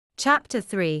Chapter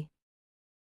 3.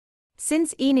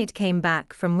 Since Enid came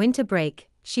back from winter break,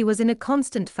 she was in a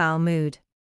constant foul mood.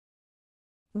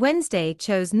 Wednesday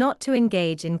chose not to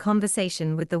engage in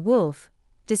conversation with the wolf,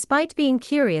 despite being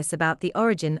curious about the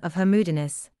origin of her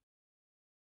moodiness.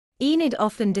 Enid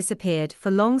often disappeared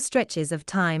for long stretches of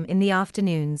time in the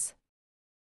afternoons.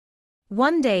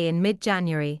 One day in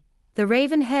mid-January, the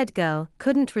raven-haired girl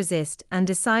couldn't resist and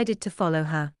decided to follow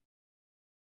her.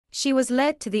 She was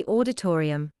led to the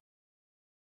auditorium.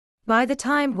 By the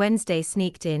time Wednesday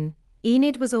sneaked in,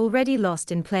 Enid was already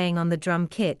lost in playing on the drum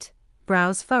kit,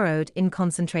 brows furrowed in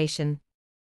concentration.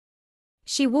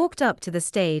 She walked up to the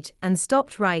stage and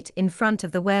stopped right in front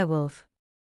of the werewolf.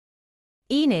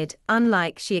 Enid,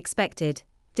 unlike she expected,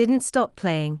 didn't stop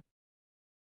playing.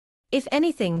 If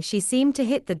anything, she seemed to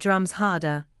hit the drums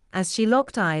harder, as she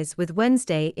locked eyes with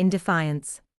Wednesday in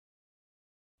defiance.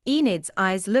 Enid's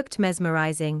eyes looked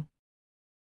mesmerizing.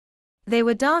 They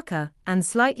were darker and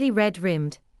slightly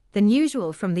red-rimmed than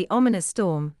usual from the ominous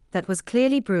storm that was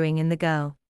clearly brewing in the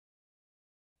girl.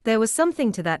 There was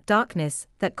something to that darkness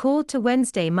that called to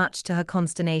Wednesday, much to her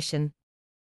consternation.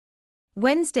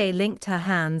 Wednesday linked her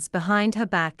hands behind her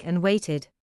back and waited,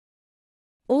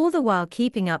 all the while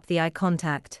keeping up the eye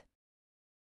contact.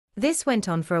 This went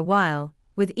on for a while,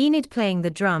 with Enid playing the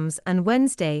drums and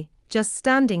Wednesday just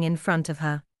standing in front of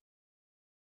her.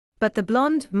 But the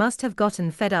blonde must have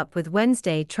gotten fed up with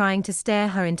Wednesday trying to stare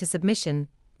her into submission,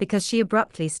 because she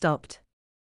abruptly stopped.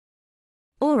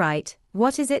 "All right,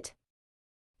 what is it?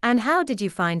 And how did you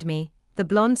find me?" the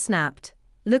blonde snapped,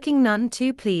 looking none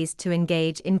too pleased to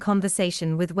engage in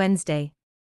conversation with Wednesday.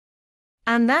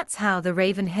 And that's how the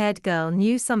raven-haired girl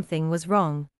knew something was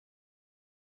wrong.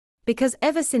 Because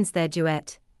ever since their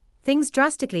duet, things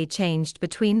drastically changed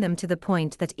between them, to the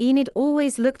point that Enid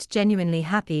always looked genuinely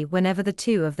happy whenever the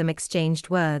two of them exchanged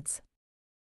words.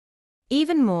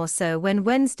 Even more so when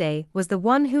Wednesday was the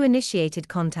one who initiated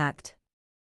contact.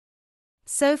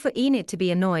 So for Enid to be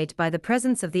annoyed by the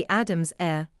presence of the Adams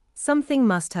heir, something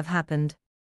must have happened.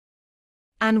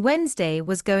 And Wednesday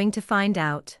was going to find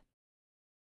out.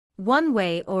 One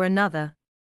way or another.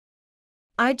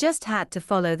 "I just had to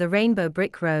follow the rainbow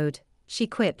brick road," she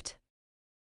quipped.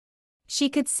 She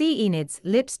could see Enid's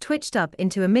lips twitched up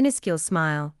into a minuscule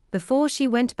smile before she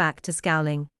went back to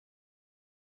scowling.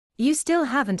 "You still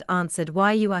haven't answered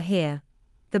why you are here,"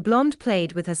 the blonde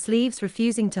played with her sleeves,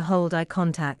 refusing to hold eye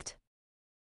contact.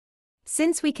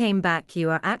 "Since we came back, you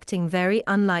are acting very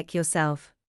unlike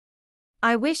yourself.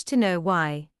 I wish to know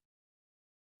why."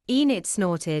 Enid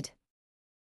snorted.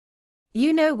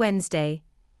 "You know, Wednesday,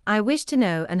 I wish to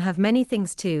know and have many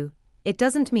things too. It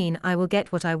doesn't mean I will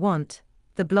get what I want,"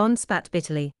 the blonde spat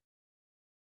bitterly.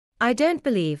 "I don't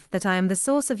believe that I am the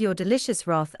source of your delicious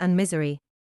wrath and misery.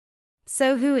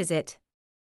 So who is it?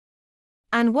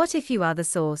 And what if you are the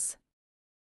source?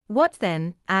 What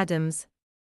then, Adams?"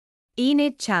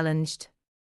 Enid challenged.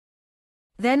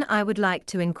 "Then I would like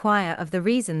to inquire of the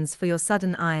reasons for your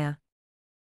sudden ire.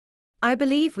 I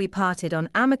believe we parted on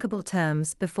amicable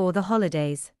terms before the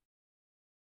holidays.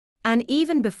 And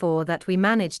even before that we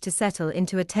managed to settle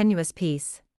into a tenuous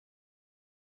peace."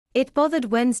 It bothered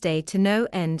Wednesday to no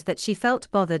end that she felt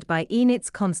bothered by Enid's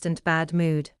constant bad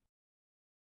mood.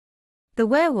 The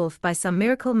werewolf by some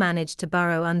miracle managed to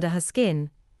burrow under her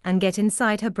skin and get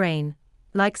inside her brain,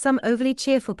 like some overly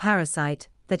cheerful parasite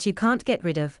that you can't get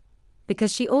rid of,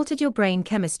 because she altered your brain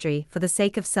chemistry for the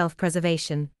sake of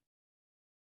self-preservation.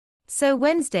 So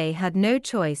Wednesday had no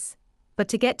choice but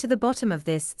to get to the bottom of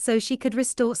this so she could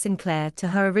restore Sinclair to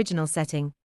her original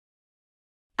setting.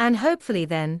 And hopefully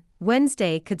then,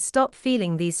 Wednesday could stop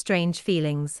feeling these strange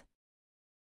feelings.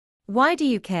 "Why do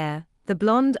you care?" the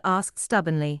blonde asked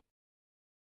stubbornly.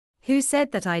 "Who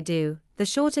said that I do?" the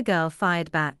shorter girl fired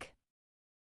back.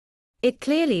 It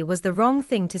clearly was the wrong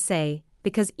thing to say,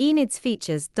 because Enid's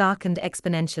features darkened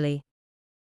exponentially.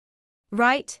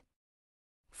 "Right?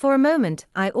 For a moment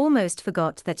I almost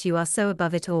forgot that you are so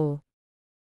above it all.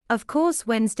 Of course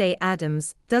Wednesday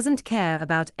Adams doesn't care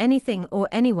about anything or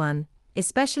anyone,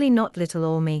 especially not little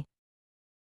or me."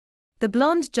 The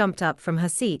blonde jumped up from her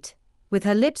seat, with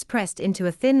her lips pressed into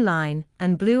a thin line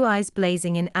and blue eyes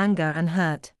blazing in anger and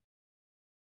hurt.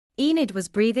 Enid was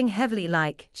breathing heavily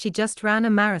like she just ran a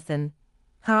marathon.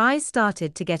 Her eyes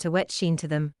started to get a wet sheen to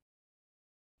them.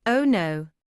 Oh no.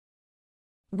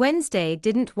 Wednesday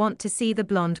didn't want to see the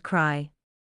blonde cry.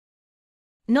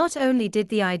 Not only did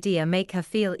the idea make her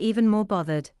feel even more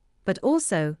bothered, but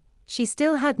also, she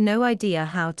still had no idea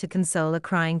how to console a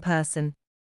crying person.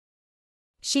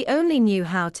 She only knew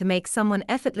how to make someone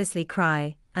effortlessly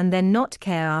cry, and then not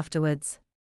care afterwards.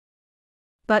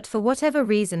 But for whatever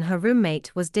reason her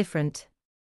roommate was different.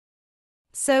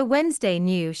 So Wednesday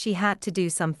knew she had to do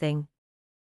something.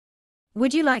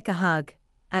 Would you like a hug?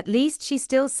 At least she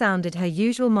still sounded her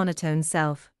usual monotone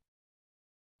self.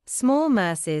 Small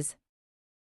mercies.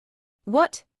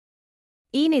 What?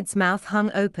 Enid's mouth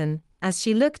hung open, as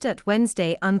she looked at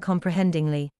Wednesday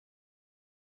uncomprehendingly.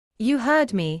 You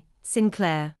heard me,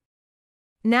 Sinclair.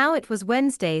 Now it was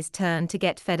Wednesday's turn to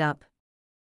get fed up.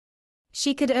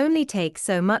 She could only take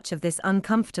so much of this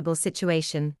uncomfortable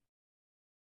situation.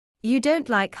 You don't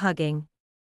like hugging.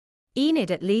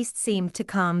 Enid at least seemed to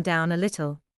calm down a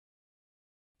little.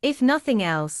 If nothing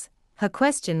else, her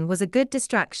question was a good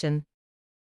distraction.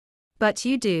 But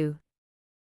you do.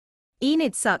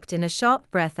 Enid sucked in a sharp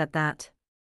breath at that.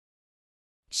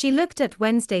 She looked at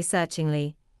Wednesday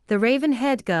searchingly, the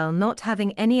raven-haired girl not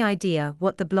having any idea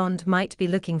what the blonde might be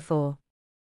looking for.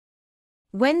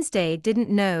 Wednesday didn't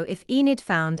know if Enid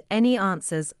found any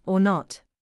answers or not.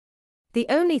 The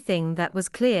only thing that was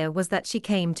clear was that she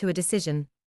came to a decision.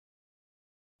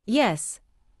 Yes,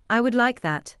 I would like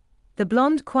that. The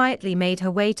blonde quietly made her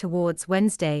way towards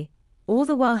Wednesday, all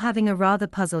the while having a rather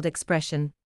puzzled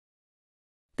expression.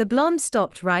 The blonde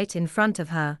stopped right in front of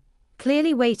her,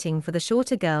 clearly waiting for the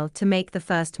shorter girl to make the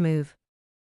first move.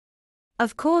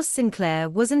 Of course Sinclair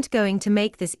wasn't going to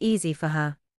make this easy for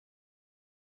her.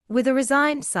 With a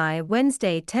resigned sigh,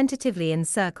 Wednesday tentatively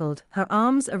encircled her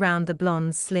arms around the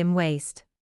blonde's slim waist.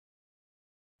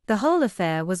 The whole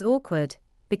affair was awkward,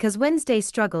 because Wednesday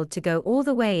struggled to go all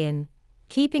the way in,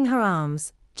 keeping her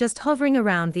arms, just hovering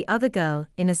around the other girl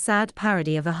in a sad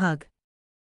parody of a hug.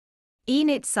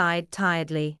 Enid sighed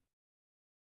tiredly.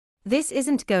 This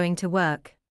isn't going to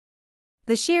work.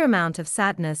 The sheer amount of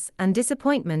sadness and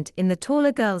disappointment in the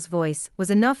taller girl's voice was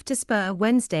enough to spur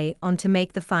Wednesday on to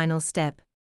make the final step.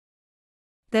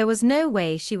 There was no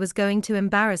way she was going to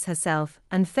embarrass herself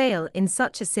and fail in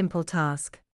such a simple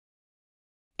task.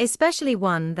 Especially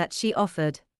one that she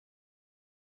offered.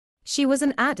 She was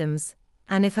an Addams,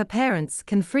 and if her parents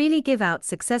can freely give out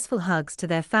successful hugs to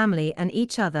their family and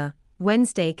each other,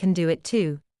 Wednesday can do it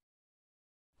too.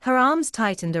 Her arms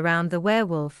tightened around the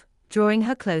werewolf, drawing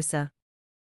her closer.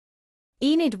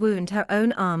 Enid wound her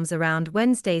own arms around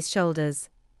Wednesday's shoulders,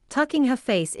 tucking her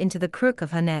face into the crook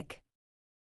of her neck.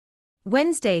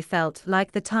 Wednesday felt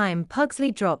like the time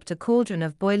Pugsley dropped a cauldron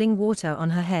of boiling water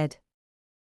on her head.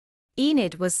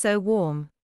 Enid was so warm.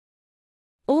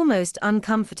 Almost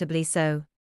uncomfortably so.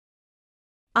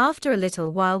 After a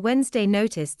little while, Wednesday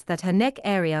noticed that her neck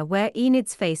area where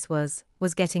Enid's face was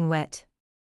getting wet.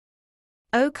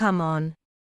 Oh come on.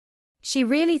 She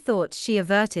really thought she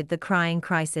averted the crying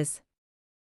crisis.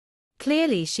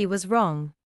 Clearly she was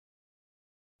wrong.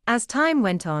 As time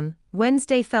went on,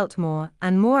 Wednesday felt more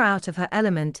and more out of her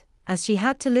element, as she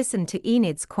had to listen to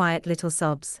Enid's quiet little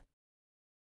sobs.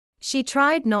 She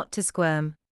tried not to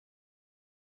squirm.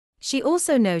 She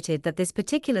also noted that this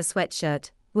particular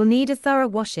sweatshirt will need a thorough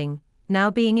washing, now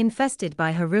being infested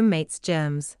by her roommate's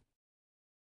germs.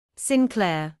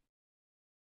 Sinclair.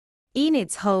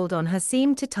 Enid's hold on her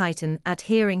seemed to tighten at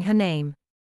hearing her name.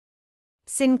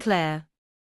 Sinclair.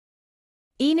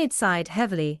 Enid sighed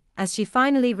heavily as she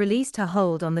finally released her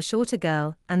hold on the shorter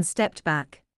girl and stepped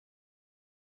back.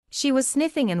 She was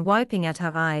sniffing and wiping at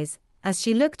her eyes as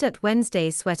she looked at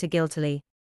Wednesday's sweater guiltily.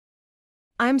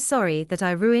 I'm sorry that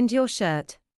I ruined your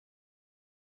shirt.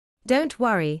 Don't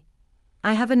worry.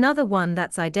 I have another one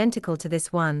that's identical to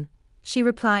this one, she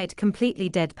replied completely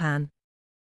deadpan.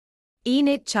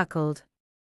 Enid chuckled.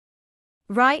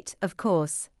 Right, of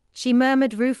course, she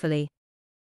murmured ruefully.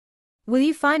 Will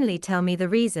you finally tell me the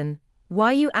reason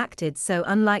why you acted so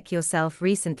unlike yourself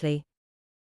recently?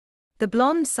 The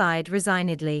blonde sighed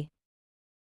resignedly.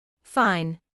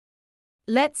 Fine.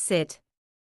 Let's sit.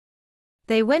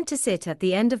 They went to sit at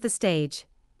the end of the stage,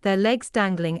 their legs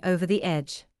dangling over the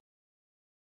edge.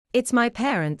 It's my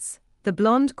parents, the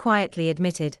blonde quietly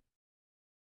admitted.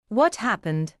 What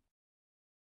happened?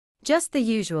 Just the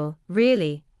usual,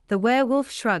 really, the werewolf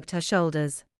shrugged her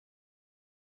shoulders.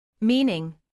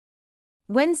 Meaning?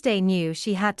 Wednesday knew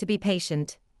she had to be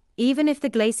patient, even if the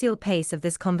glacial pace of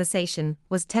this conversation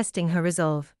was testing her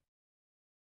resolve.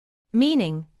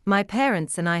 Meaning, my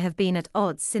parents and I have been at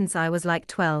odds since I was like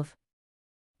 12.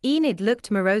 Enid looked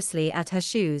morosely at her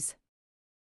shoes.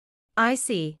 I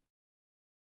see.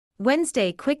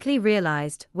 Wednesday quickly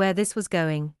realized where this was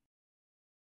going.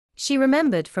 She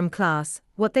remembered from class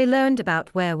what they learned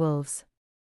about werewolves.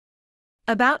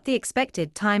 About the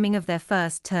expected timing of their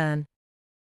first turn.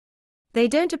 They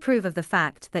don't approve of the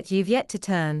fact that you've yet to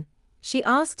turn, she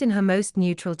asked in her most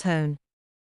neutral tone.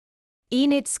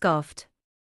 Enid scoffed.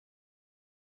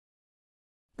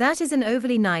 That is an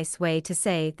overly nice way to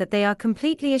say that they are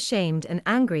completely ashamed and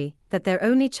angry that their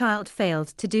only child failed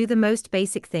to do the most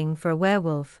basic thing for a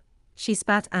werewolf. She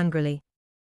spat angrily.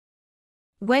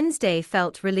 Wednesday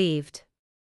felt relieved.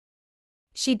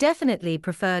 She definitely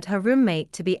preferred her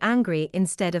roommate to be angry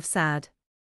instead of sad.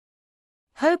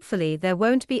 Hopefully there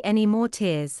won't be any more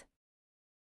tears.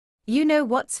 You know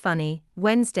what's funny,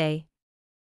 Wednesday?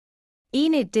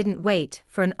 Enid didn't wait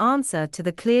for an answer to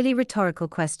the clearly rhetorical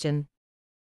question.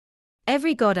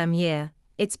 Every goddamn year,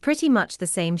 it's pretty much the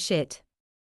same shit.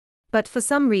 But for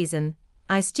some reason,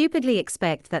 I stupidly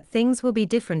expect that things will be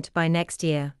different by next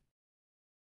year.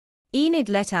 Enid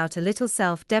let out a little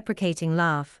self-deprecating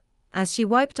laugh, as she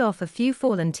wiped off a few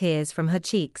fallen tears from her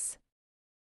cheeks.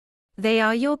 They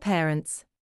are your parents.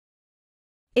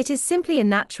 It is simply a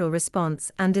natural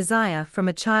response and desire from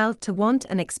a child to want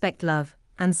and expect love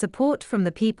and support from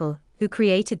the people who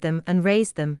created them and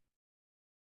raised them.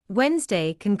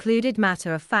 Wednesday concluded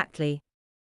matter-of-factly.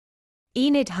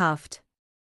 Enid huffed.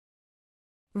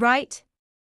 Right.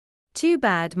 Too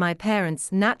bad my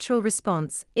parents' natural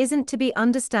response isn't to be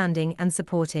understanding and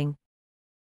supporting.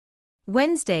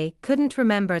 Wednesday couldn't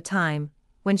remember a time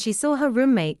when she saw her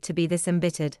roommate to be this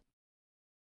embittered.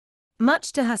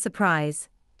 Much to her surprise,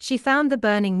 she found the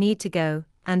burning need to go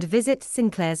and visit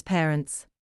Sinclair's parents.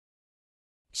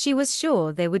 She was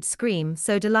sure they would scream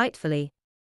so delightfully.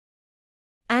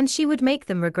 And she would make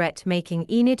them regret making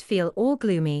Enid feel all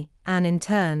gloomy, and in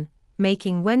turn,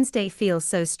 making Wednesday feel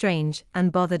so strange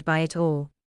and bothered by it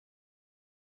all.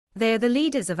 They're the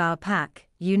leaders of our pack,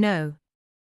 you know.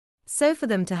 So for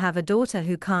them to have a daughter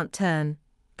who can't turn,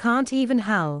 can't even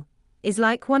howl, is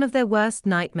like one of their worst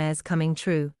nightmares coming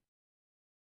true.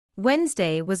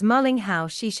 Wednesday was mulling how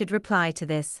she should reply to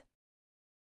this.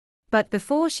 But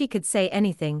before she could say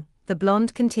anything, the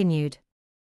blonde continued.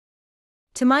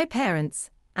 To my parents,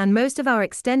 and most of our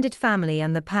extended family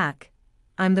and the pack,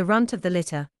 I'm the runt of the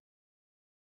litter.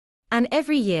 And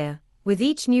every year, with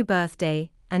each new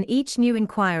birthday, and each new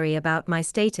inquiry about my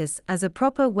status as a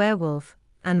proper werewolf,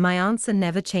 and my answer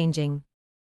never changing,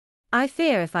 I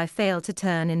fear if I fail to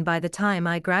turn in by the time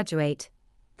I graduate,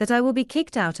 that I will be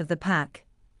kicked out of the pack,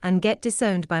 and get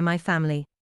disowned by my family.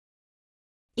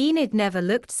 Enid never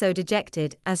looked so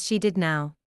dejected as she did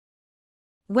now.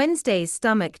 Wednesday's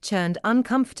stomach churned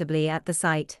uncomfortably at the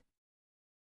sight.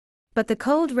 But the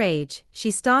cold rage she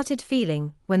started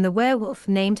feeling when the werewolf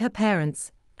named her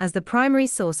parents as the primary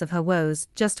source of her woes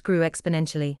just grew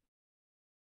exponentially.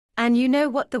 And you know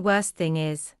what the worst thing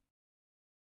is?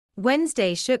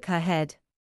 Wednesday shook her head.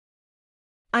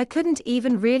 I couldn't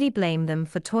even really blame them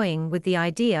for toying with the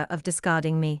idea of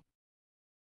discarding me.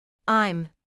 I'm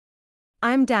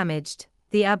damaged,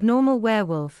 the abnormal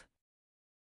werewolf.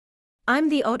 I'm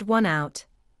the odd one out,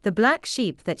 the black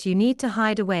sheep that you need to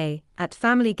hide away at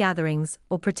family gatherings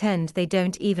or pretend they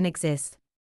don't even exist.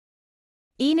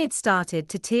 Enid started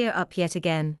to tear up yet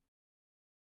again.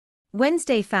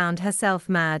 Wednesday found herself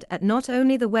mad at not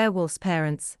only the werewolf's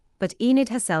parents, but Enid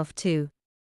herself too.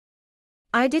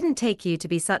 I didn't take you to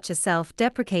be such a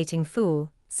self-deprecating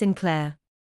fool, Sinclair.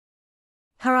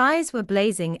 Her eyes were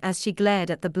blazing as she glared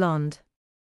at the blonde.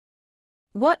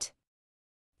 What?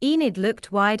 Enid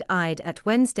looked wide-eyed at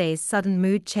Wednesday's sudden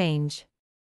mood change.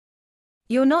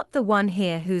 You're not the one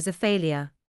here who's a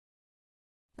failure.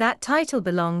 That title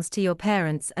belongs to your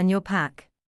parents and your pack.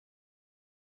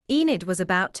 Enid was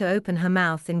about to open her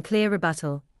mouth in clear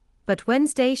rebuttal, but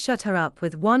Wednesday shut her up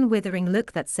with one withering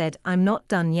look that said, I'm not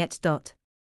done yet.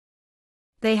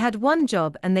 They had one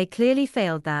job and they clearly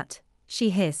failed that, she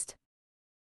hissed.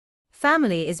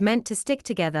 Family is meant to stick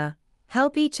together,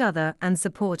 help each other and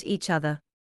support each other.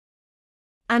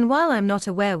 And while I'm not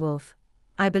a werewolf,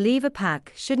 I believe a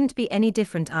pack shouldn't be any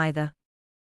different either.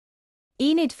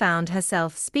 Enid found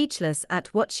herself speechless at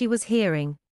what she was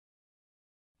hearing.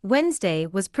 Wednesday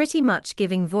was pretty much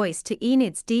giving voice to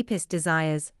Enid's deepest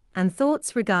desires and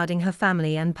thoughts regarding her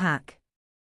family and pack.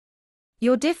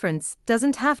 Your difference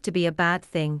doesn't have to be a bad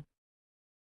thing.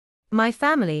 My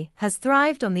family has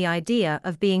thrived on the idea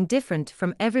of being different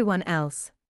from everyone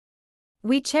else.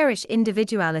 We cherish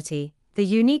individuality, the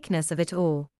uniqueness of it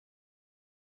all.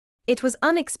 It was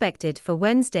unexpected for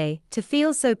Wednesday to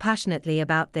feel so passionately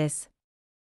about this.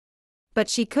 But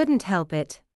she couldn't help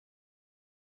it.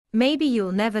 Maybe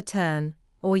you'll never turn,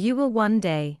 or you will one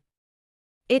day.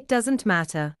 It doesn't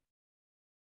matter.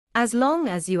 As long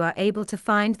as you are able to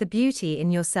find the beauty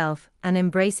in yourself and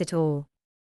embrace it all.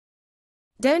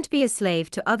 Don't be a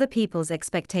slave to other people's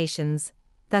expectations,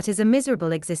 that is a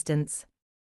miserable existence.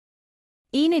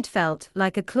 Enid felt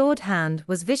like a clawed hand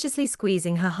was viciously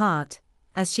squeezing her heart,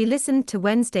 as she listened to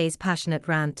Wednesday's passionate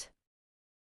rant.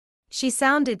 She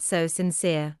sounded so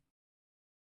sincere.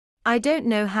 I don't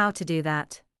know how to do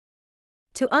that.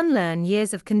 To unlearn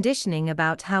years of conditioning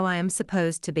about how I am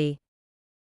supposed to be.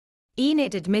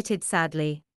 Enid admitted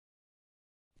sadly.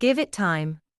 Give it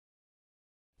time.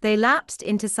 They lapsed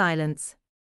into silence.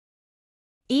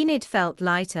 Enid felt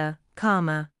lighter,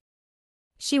 calmer.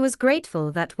 She was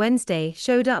grateful that Wednesday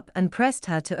showed up and pressed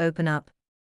her to open up.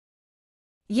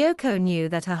 Yoko knew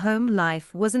that her home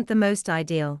life wasn't the most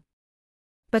ideal.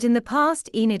 But in the past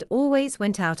Enid always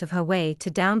went out of her way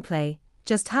to downplay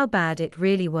just how bad it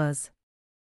really was.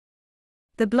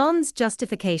 The blonde's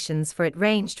justifications for it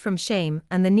ranged from shame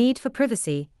and the need for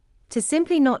privacy, to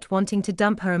simply not wanting to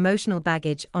dump her emotional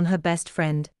baggage on her best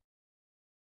friend.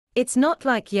 It's not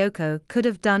like Yoko could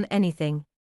have done anything.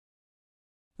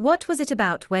 What was it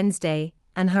about Wednesday,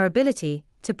 and her ability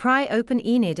to pry open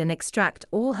Enid and extract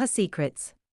all her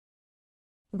secrets?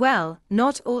 Well,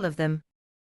 not all of them.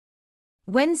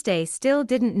 Wednesday still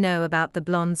didn't know about the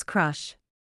blonde's crush.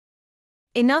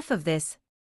 Enough of this.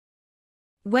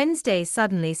 Wednesday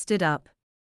suddenly stood up.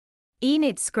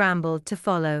 Enid scrambled to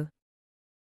follow.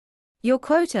 Your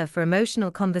quota for emotional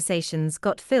conversations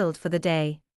got filled for the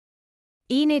day.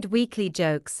 Enid weakly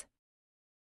jokes.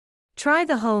 Try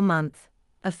the whole month.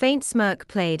 A faint smirk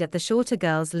played at the shorter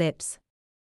girl's lips.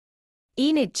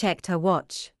 Enid checked her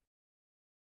watch.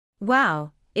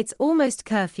 Wow, it's almost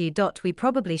curfew. We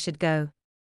probably should go.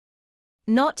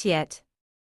 Not yet.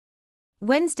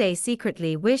 Wednesday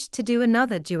secretly wished to do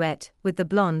another duet with the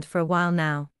blonde for a while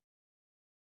now.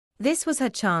 This was her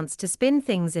chance to spin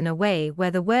things in a way where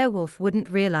the werewolf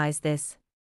wouldn't realize this.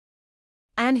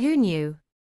 And who knew?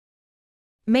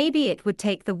 Maybe it would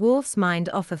take the wolf's mind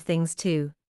off of things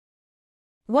too.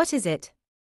 What is it?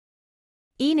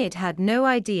 Enid had no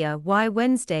idea why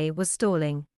Wednesday was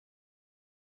stalling.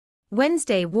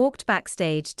 Wednesday walked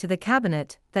backstage to the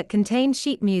cabinet that contained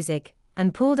sheet music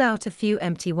and pulled out a few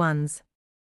empty ones.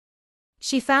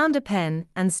 She found a pen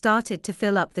and started to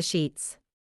fill up the sheets.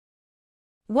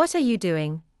 What are you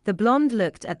doing? The blonde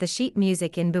looked at the sheet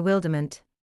music in bewilderment.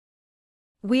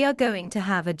 We are going to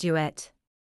have a duet.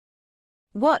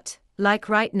 What, like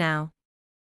right now?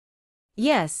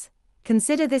 Yes,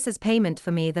 consider this as payment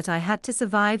for me that I had to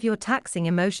survive your taxing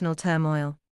emotional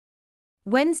turmoil.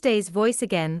 Wednesday's voice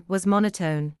again was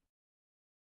monotone.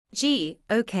 Gee,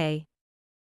 okay.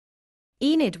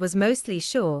 Enid was mostly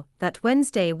sure that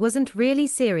Wednesday wasn't really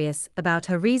serious about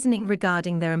her reasoning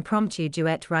regarding their impromptu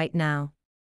duet right now.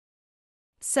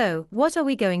 So, what are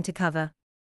we going to cover?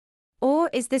 Or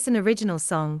is this an original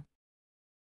song?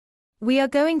 We are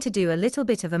going to do a little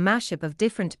bit of a mashup of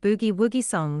different boogie-woogie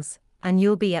songs, and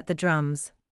you'll be at the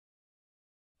drums.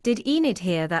 Did Enid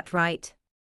hear that right?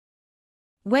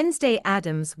 Wednesday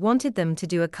Addams wanted them to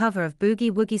do a cover of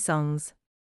boogie-woogie songs.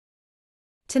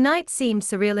 Tonight seemed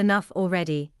surreal enough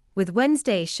already, with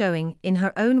Wednesday showing, in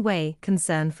her own way,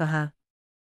 concern for her.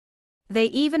 They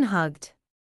even hugged.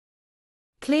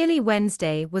 Clearly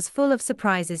Wednesday was full of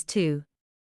surprises too.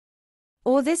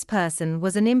 Or this person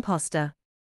was an imposter.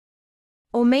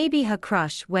 Or maybe her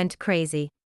crush went crazy.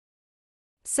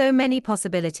 So many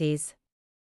possibilities.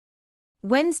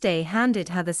 Wednesday handed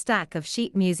her the stack of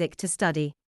sheet music to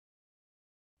study.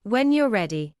 When you're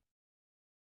ready.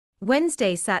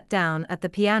 Wednesday sat down at the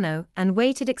piano and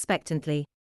waited expectantly.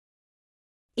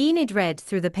 Enid read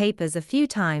through the papers a few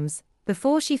times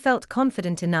before she felt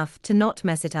confident enough to not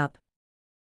mess it up.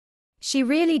 She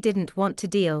really didn't want to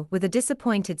deal with a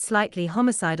disappointed, slightly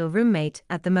homicidal roommate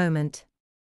at the moment.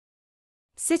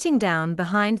 Sitting down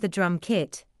behind the drum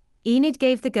kit, Enid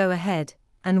gave the go-ahead,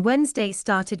 and Wednesday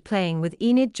started playing with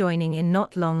Enid joining in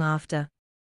not long after.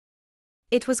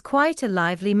 It was quite a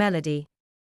lively melody.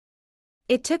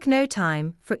 It took no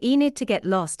time for Enid to get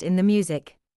lost in the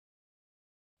music.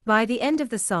 By the end of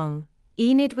the song,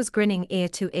 Enid was grinning ear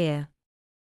to ear.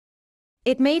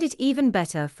 It made it even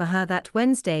better for her that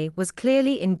Wednesday was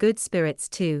clearly in good spirits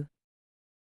too.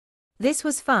 This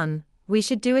was fun, we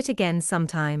should do it again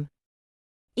sometime.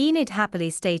 Enid happily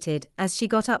stated as she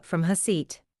got up from her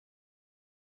seat.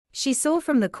 She saw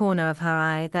from the corner of her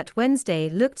eye that Wednesday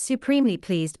looked supremely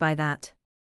pleased by that.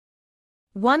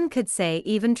 One could say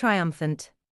even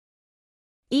triumphant.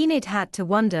 Enid had to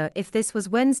wonder if this was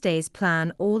Wednesday's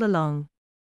plan all along.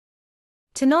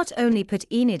 To not only put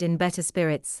Enid in better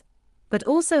spirits, but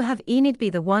also have Enid be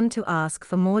the one to ask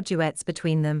for more duets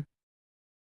between them.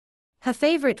 Her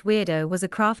favorite weirdo was a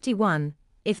crafty one,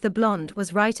 if the blonde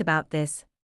was right about this.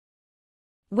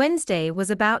 Wednesday was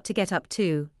about to get up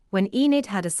too, when Enid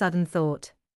had a sudden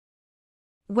thought.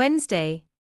 Wednesday.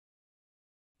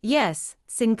 Yes,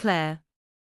 Sinclair.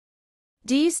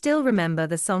 Do you still remember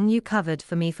the song you covered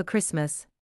for me for Christmas?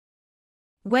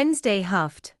 Wednesday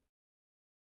huffed.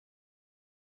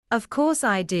 Of course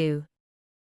I do.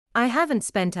 I haven't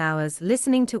spent hours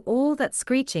listening to all that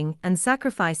screeching and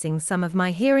sacrificing some of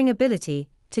my hearing ability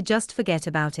to just forget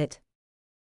about it.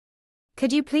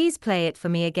 Could you please play it for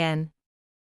me again?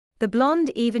 The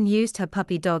blonde even used her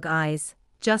puppy dog eyes,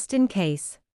 just in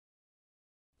case.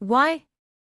 Why?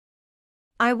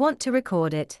 I want to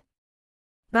record it.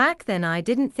 Back then I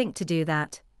didn't think to do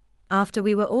that, after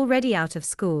we were already out of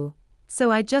school, so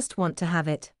I just want to have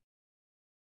it.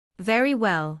 Very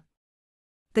well.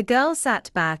 The girl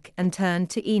sat back and turned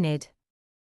to Enid.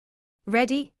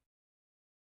 Ready?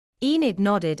 Enid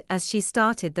nodded as she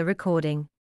started the recording.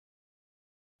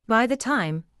 By the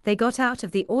time they got out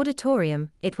of the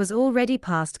auditorium, it was already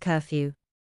past curfew.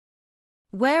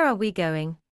 Where are we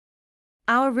going?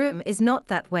 Our room is not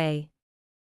that way.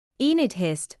 Enid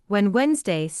hissed when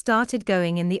Wednesday started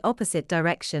going in the opposite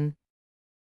direction.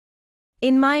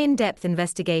 In my in-depth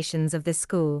investigations of this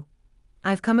school,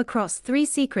 I've come across 3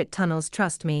 secret tunnels.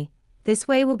 Trust me, this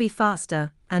way will be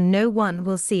faster, and no one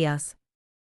will see us.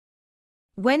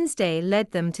 Wednesday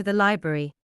led them to the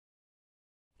library.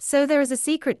 So there is a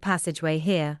secret passageway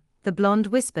here, the blonde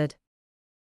whispered.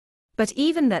 But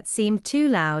even that seemed too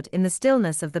loud in the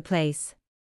stillness of the place.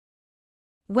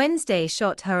 Wednesday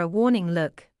shot her a warning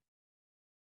look.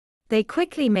 They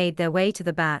quickly made their way to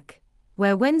the back,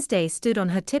 where Wednesday stood on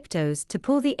her tiptoes to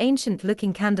pull the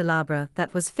ancient-looking candelabra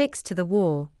that was fixed to the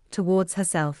wall, towards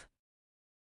herself.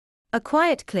 A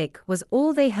quiet click was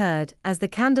all they heard as the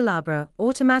candelabra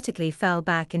automatically fell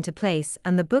back into place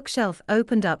and the bookshelf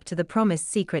opened up to the promised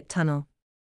secret tunnel.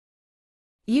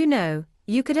 You know,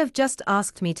 you could have just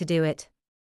asked me to do it.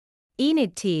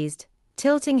 Enid teased,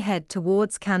 tilting head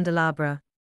towards candelabra.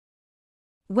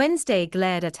 Wednesday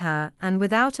glared at her and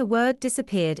without a word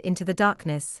disappeared into the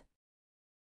darkness.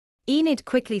 Enid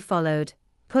quickly followed,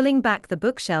 pulling back the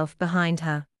bookshelf behind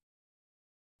her.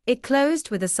 It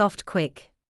closed with a soft quick.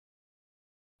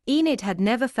 Enid had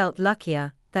never felt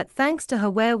luckier that thanks to her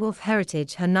werewolf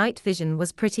heritage her night vision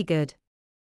was pretty good.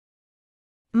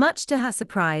 Much to her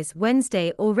surprise,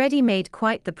 Wednesday already made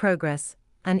quite the progress,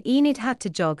 and Enid had to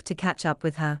jog to catch up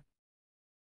with her.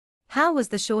 How was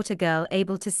the shorter girl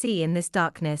able to see in this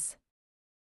darkness?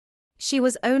 She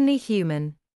was only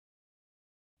human.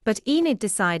 But Enid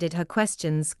decided her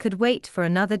questions could wait for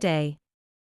another day.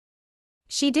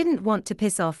 She didn't want to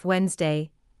piss off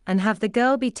Wednesday, and have the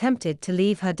girl be tempted to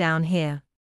leave her down here.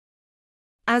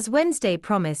 As Wednesday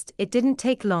promised, it didn't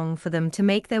take long for them to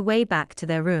make their way back to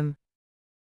their room.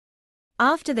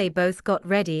 After they both got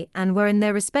ready and were in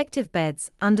their respective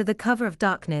beds under the cover of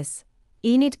darkness,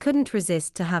 Enid couldn't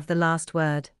resist to have the last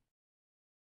word.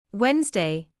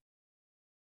 Wednesday.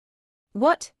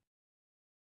 What?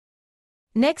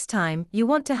 Next time you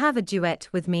want to have a duet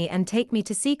with me and take me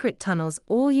to secret tunnels,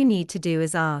 all you need to do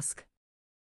is ask.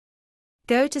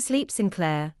 Go to sleep,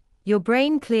 Sinclair, your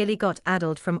brain clearly got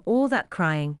addled from all that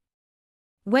crying.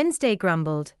 Wednesday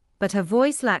grumbled, but her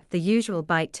voice lacked the usual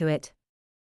bite to it.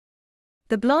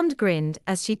 The blonde grinned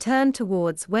as she turned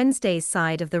towards Wednesday's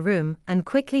side of the room and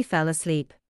quickly fell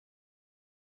asleep.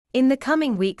 In the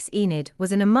coming weeks, Enid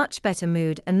was in a much better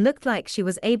mood and looked like she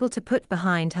was able to put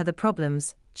behind her the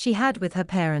problems she had with her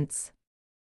parents.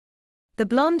 The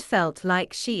blonde felt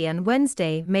like she and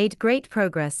Wednesday made great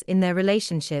progress in their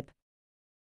relationship.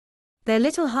 Their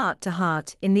little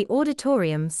heart-to-heart in the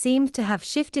auditorium seemed to have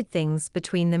shifted things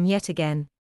between them yet again.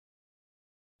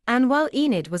 And while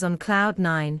Enid was on cloud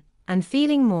 9, and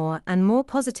feeling more and more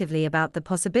positively about the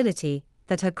possibility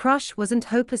that her crush wasn't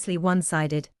hopelessly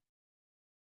one-sided,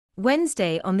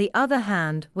 Wednesday, on the other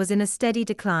hand, was in a steady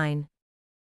decline.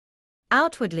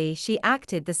 Outwardly she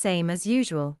acted the same as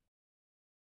usual.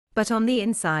 But on the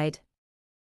inside,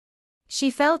 she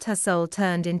felt her soul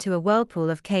turned into a whirlpool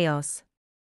of chaos.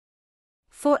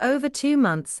 For over 2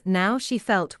 months now she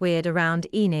felt weird around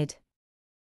Enid.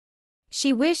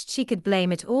 She wished she could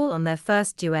blame it all on their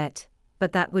first duet,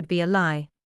 but that would be a lie.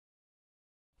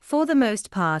 For the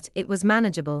most part it was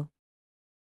manageable.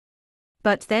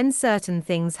 But then certain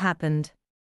things happened.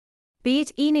 Be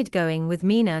it Enid going with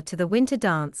Mina to the winter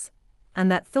dance,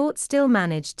 and that thought still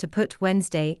managed to put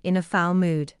Wednesday in a foul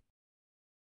mood.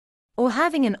 Or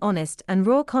having an honest and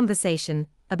raw conversation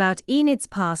about Enid's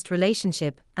past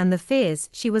relationship and the fears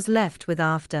she was left with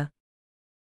after.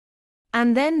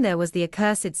 And then there was the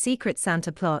accursed Secret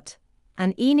Santa plot,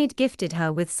 and Enid gifted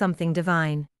her with something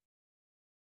divine.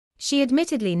 She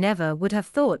admittedly never would have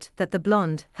thought that the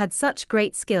blonde had such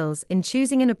great skills in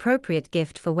choosing an appropriate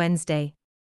gift for Wednesday.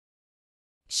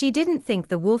 She didn't think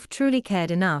the wolf truly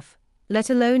cared enough, let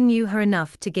alone knew her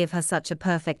enough to give her such a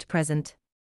perfect present.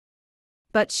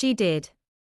 But she did.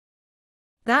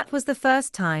 That was the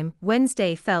first time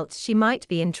Wednesday felt she might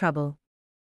be in trouble.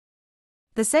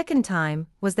 The second time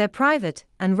was their private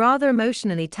and rather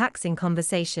emotionally taxing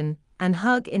conversation and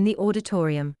hug in the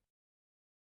auditorium.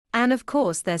 And of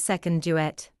course their second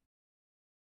duet.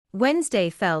 Wednesday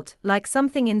felt like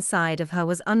something inside of her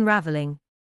was unraveling.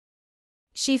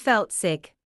 She felt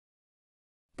sick.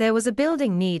 There was a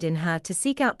building need in her to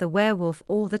seek out the werewolf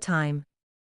all the time.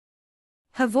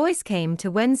 Her voice came to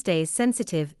Wednesday's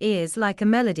sensitive ears like a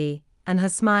melody, and her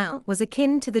smile was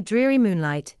akin to the dreary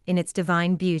moonlight in its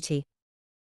divine beauty.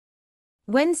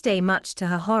 Wednesday, much to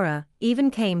her horror,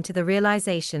 even came to the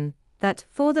realization that,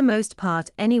 for the most part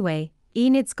anyway,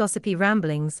 Enid's gossipy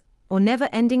ramblings, or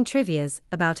never-ending trivias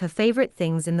about her favorite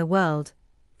things in the world,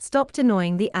 stopped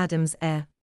annoying the Adams heir.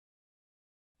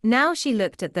 Now she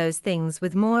looked at those things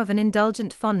with more of an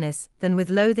indulgent fondness than with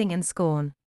loathing and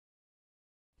scorn.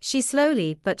 She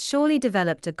slowly but surely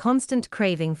developed a constant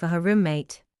craving for her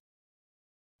roommate.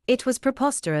 It was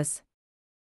preposterous,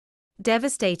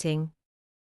 devastating,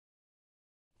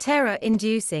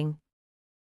 terror-inducing.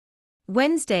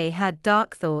 Wednesday had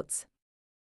dark thoughts.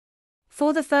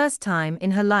 For the first time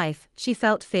in her life, she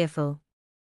felt fearful.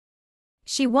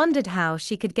 She wondered how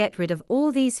she could get rid of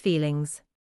all these feelings.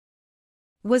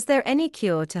 Was there any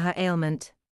cure to her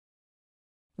ailment?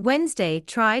 Wednesday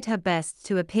tried her best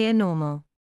to appear normal.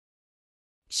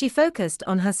 She focused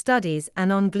on her studies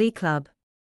and on Glee Club.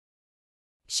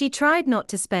 She tried not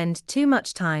to spend too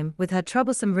much time with her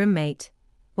troublesome roommate,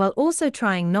 while also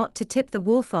trying not to tip the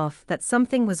wolf off that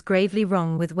something was gravely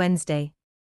wrong with Wednesday.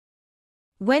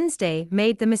 Wednesday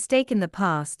made the mistake in the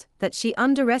past that she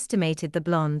underestimated the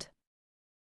blonde.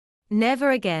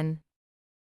 Never again.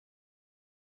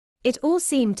 It all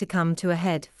seemed to come to a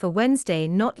head for Wednesday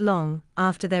not long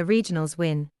after their regionals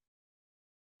win.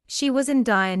 She was in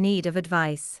dire need of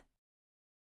advice.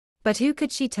 But who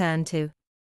could she turn to?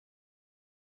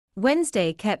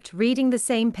 Wednesday kept reading the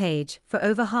same page for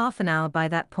over half an hour by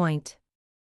that point.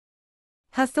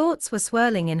 Her thoughts were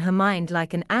swirling in her mind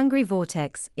like an angry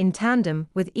vortex in tandem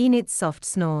with Enid's soft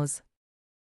snores.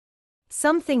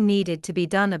 Something needed to be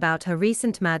done about her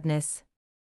recent madness.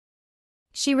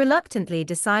 She reluctantly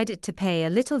decided to pay a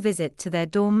little visit to their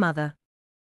dorm mother.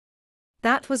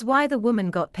 That was why the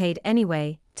woman got paid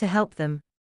anyway, to help them.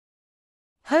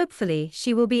 Hopefully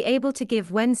she will be able to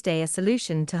give Wednesday a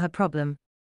solution to her problem.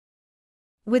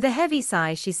 With a heavy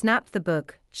sigh she snapped the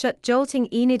book shut, jolting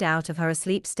Enid out of her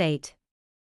asleep state.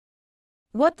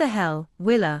 "What the hell,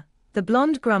 Willa?" the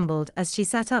blonde grumbled as she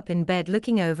sat up in bed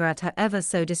looking over at her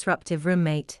ever-so-disruptive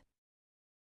roommate.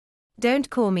 "Don't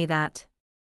call me that."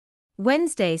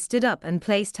 Wednesday stood up and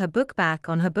placed her book back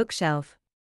on her bookshelf.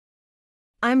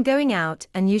 "I'm going out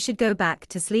and you should go back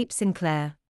to sleep,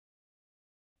 Sinclair."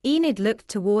 Enid looked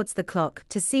towards the clock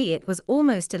to see it was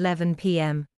almost 11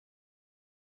 p.m.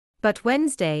 "But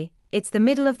Wednesday, it's the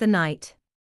middle of the night.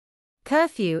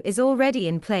 Curfew is already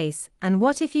in place, and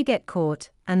what if you get caught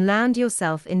and land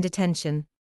yourself in detention?"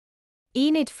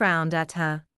 Enid frowned at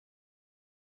her.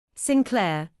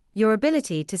 "Sinclair, your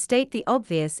ability to state the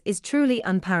obvious is truly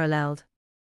unparalleled."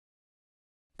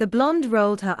 The blonde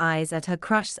rolled her eyes at her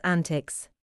crush's antics.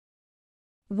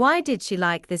 Why did she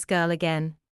like this girl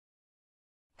again?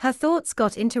 Her thoughts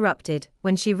got interrupted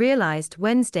when she realized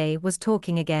Wednesday was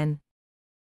talking again.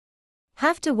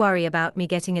 "Have to worry about me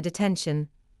getting a detention?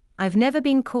 I've never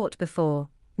been caught before,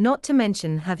 not to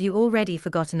mention have you already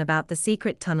forgotten about the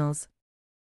secret tunnels?"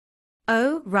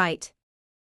 "Oh, right."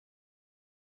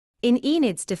 In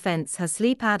Enid's defense, her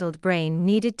sleep-addled brain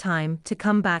needed time to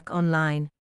come back online.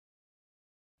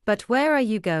 "But where are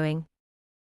you going?"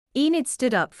 Enid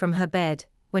stood up from her bed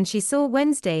when she saw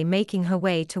Wednesday making her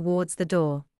way towards the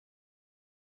door.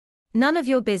 "None of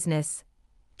your business,"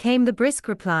 came the brisk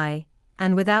reply,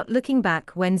 and without looking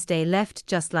back Wednesday left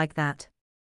just like that.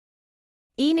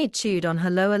 Enid chewed on her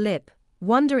lower lip,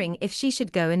 wondering if she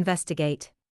should go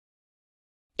investigate.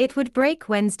 It would break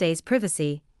Wednesday's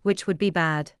privacy, which would be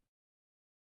bad.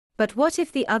 But what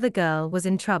if the other girl was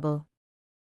in trouble?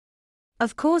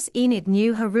 Of course Enid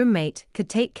knew her roommate could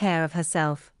take care of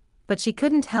herself, but she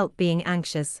couldn't help being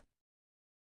anxious.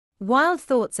 Wild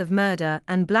thoughts of murder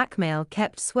and blackmail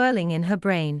kept swirling in her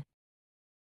brain.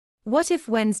 What if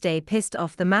Wednesday pissed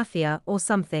off the mafia or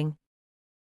something?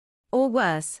 Or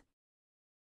worse,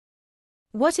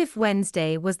 what if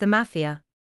Wednesday was the mafia?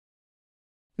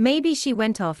 Maybe she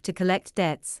went off to collect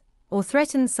debts, or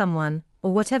threaten someone,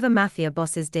 or whatever mafia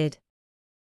bosses did.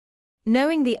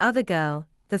 Knowing the other girl,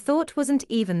 the thought wasn't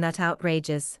even that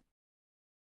outrageous.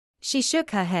 She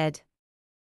shook her head.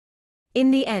 In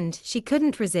the end, she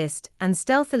couldn't resist and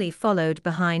stealthily followed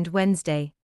behind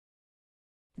Wednesday.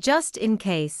 Just in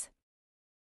case.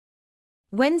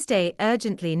 Wednesday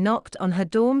urgently knocked on her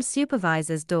dorm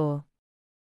supervisor's door.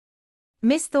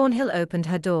 Miss Thornhill opened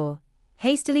her door,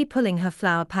 hastily pulling her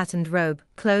flower-patterned robe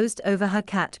closed over her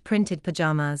cat-printed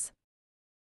pajamas.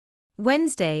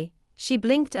 Wednesday, she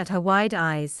blinked at her wide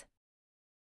eyes.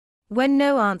 When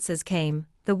no answers came,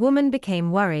 the woman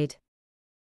became worried.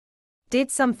 Did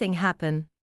something happen?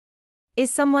 Is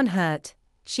someone hurt?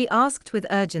 She asked with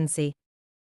urgency.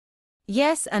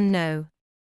 Yes and no.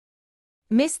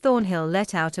 Miss Thornhill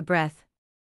let out a breath.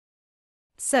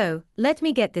 So, let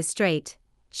me get this straight.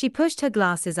 She pushed her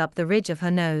glasses up the ridge of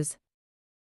her nose.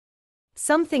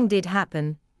 Something did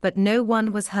happen, but no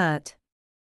one was hurt.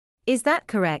 Is that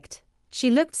correct?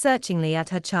 She looked searchingly at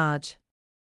her charge.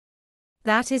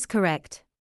 That is correct.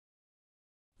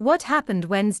 What happened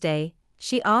Wednesday?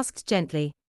 She asked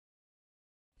gently.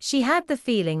 She had the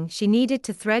feeling she needed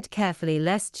to tread carefully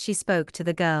lest she spoke to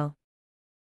the girl.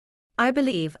 I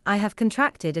believe I have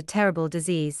contracted a terrible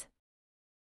disease.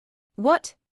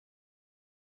 What?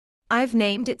 I've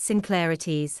named it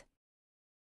Sinclairities.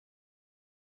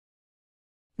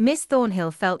 Miss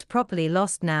Thornhill felt properly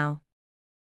lost now.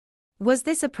 Was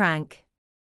this a prank?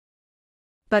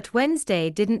 But Wednesday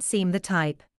didn't seem the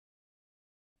type.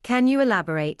 Can you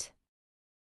elaborate?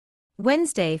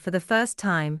 Wednesday, for the first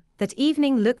time, that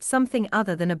evening looked something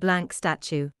other than a blank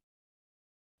statue.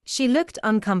 She looked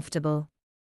uncomfortable.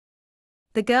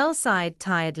 The girl sighed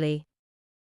tiredly.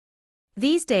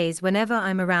 These days, whenever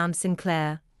I'm around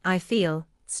Sinclair, I feel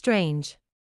strange.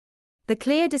 The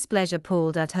clear displeasure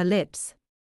pulled at her lips.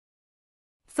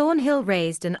 Thornhill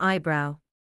raised an eyebrow.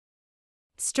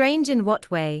 Strange in what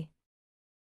way?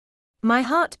 My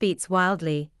heart beats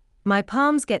wildly, my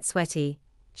palms get sweaty.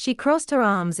 She crossed her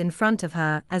arms in front of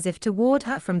her as if to ward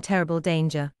her from terrible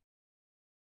danger.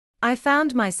 I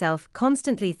found myself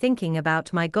constantly thinking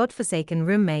about my godforsaken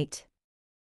roommate.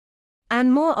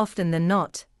 And more often than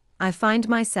not, I find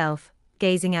myself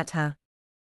gazing at her.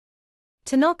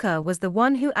 Tanaka was the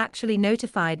one who actually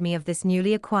notified me of this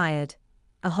newly acquired,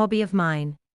 a hobby of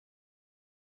mine.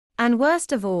 And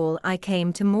worst of all, I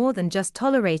came to more than just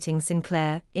tolerating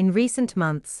Sinclair in recent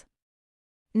months.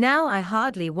 Now I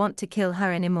hardly want to kill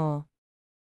her anymore.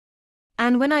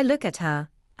 And when I look at her,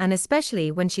 and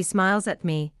especially when she smiles at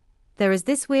me, there is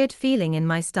this weird feeling in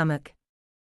my stomach.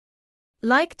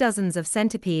 Like dozens of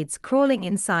centipedes crawling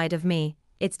inside of me,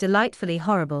 it's delightfully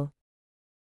horrible.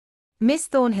 Miss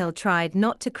Thornhill tried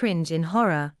not to cringe in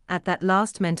horror at that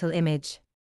last mental image.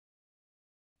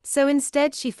 So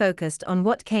instead she focused on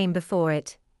what came before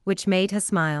it, which made her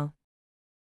smile.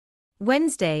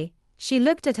 Wednesday, she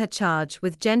looked at her charge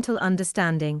with gentle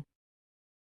understanding.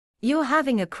 You're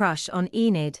having a crush on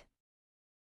Enid.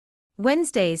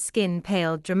 Wednesday's skin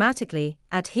paled dramatically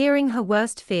at hearing her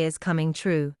worst fears coming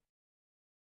true.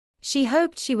 She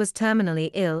hoped she was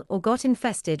terminally ill or got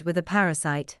infested with a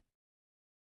parasite.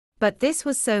 But this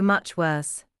was so much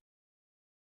worse.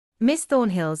 Miss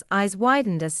Thornhill's eyes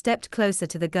widened as stepped closer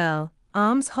to the girl,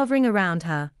 arms hovering around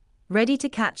her, ready to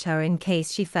catch her in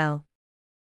case she fell.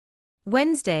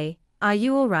 Wednesday, are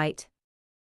you all right?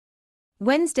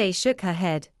 Wednesday shook her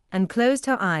head and closed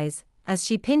her eyes as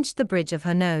she pinched the bridge of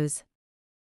her nose.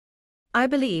 I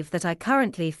believe that I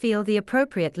currently feel the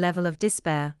appropriate level of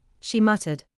despair, she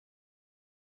muttered.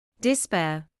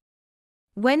 Despair.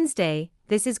 Wednesday,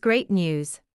 this is great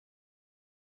news.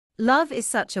 Love is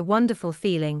such a wonderful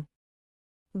feeling.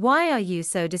 Why are you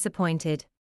so disappointed?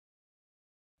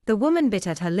 The woman bit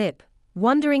at her lip,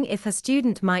 wondering if her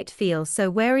student might feel so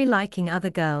wary liking other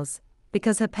girls,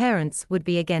 because her parents would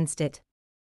be against it.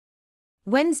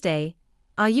 Wednesday,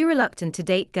 are you reluctant to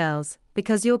date girls,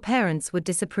 because your parents would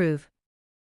disapprove?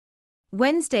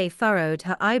 Wednesday furrowed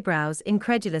her eyebrows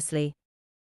incredulously.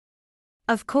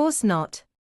 Of course not.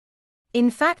 In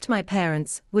fact, my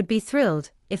parents would be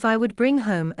thrilled if I would bring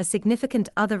home a significant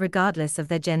other regardless of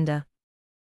their gender.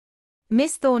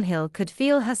 Miss Thornhill could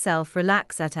feel herself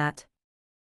relax at that.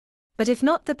 But if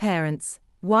not the parents,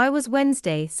 why was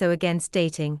Wednesday so against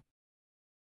dating?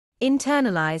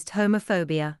 Internalized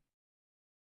homophobia.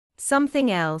 Something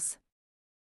else.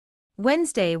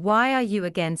 Wednesday, why are you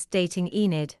against dating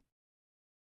Enid?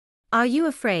 Are you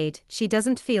afraid she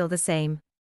doesn't feel the same?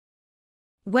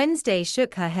 Wednesday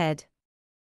shook her head.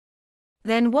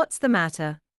 Then what's the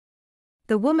matter?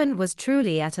 The woman was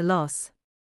truly at a loss.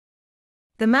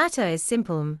 The matter is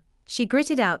simple, she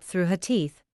gritted out through her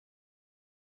teeth.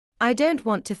 I don't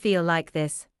want to feel like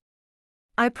this.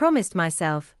 I promised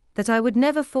myself that I would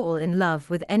never fall in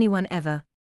love with anyone ever.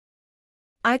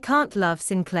 I can't love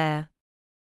Sinclair.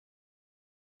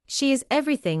 She is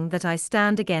everything that I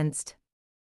stand against.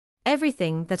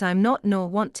 Everything that I'm not nor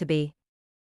want to be.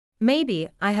 Maybe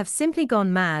I have simply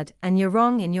gone mad and you're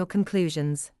wrong in your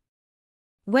conclusions.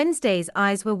 Wednesday's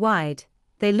eyes were wide,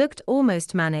 they looked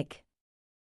almost manic.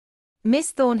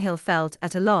 Miss Thornhill felt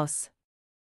at a loss.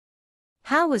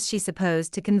 How was she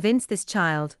supposed to convince this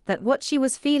child that what she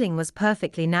was feeling was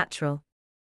perfectly natural?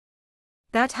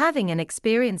 That having and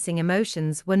experiencing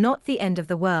emotions were not the end of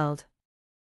the world.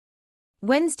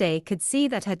 Wednesday could see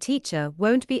that her teacher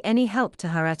won't be any help to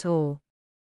her at all.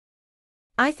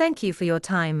 I thank you for your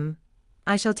time.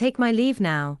 I shall take my leave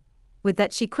now. With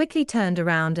that she quickly turned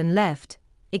around and left,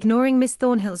 ignoring Miss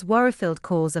Thornhill's worry-filled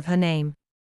calls of her name.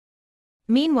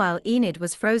 Meanwhile Enid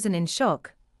was frozen in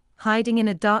shock, hiding in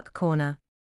a dark corner.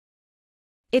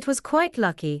 It was quite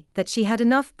lucky that she had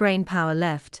enough brain power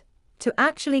left to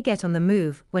actually get on the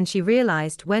move when she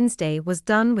realized Wednesday was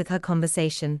done with her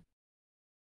conversation.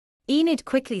 Enid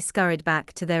quickly scurried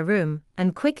back to their room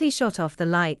and quickly shut off the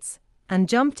lights and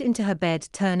jumped into her bed,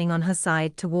 turning on her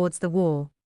side towards the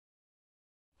wall.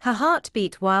 Her heart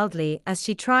beat wildly as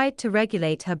she tried to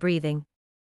regulate her breathing.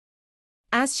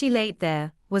 As she laid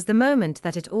there, was the moment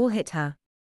that it all hit her.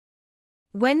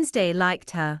 Wednesday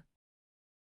liked her.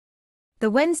 The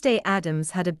Wednesday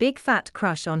Addams had a big fat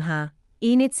crush on her,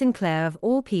 Enid Sinclair of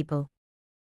all people.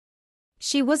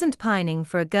 She wasn't pining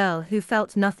for a girl who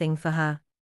felt nothing for her.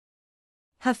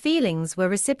 Her feelings were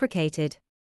reciprocated.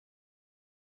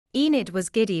 Enid was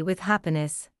giddy with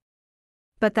happiness.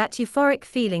 But that euphoric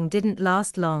feeling didn't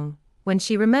last long, when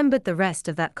she remembered the rest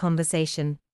of that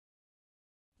conversation.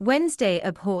 Wednesday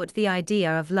abhorred the idea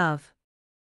of love.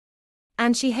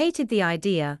 And she hated the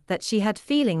idea that she had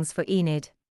feelings for Enid.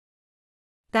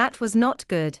 That was not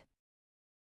good.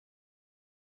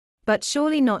 But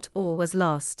surely not all was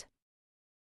lost.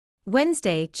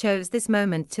 Wednesday chose this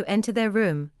moment to enter their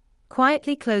room,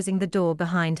 quietly closing the door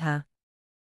behind her.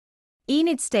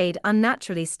 Enid stayed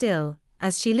unnaturally still,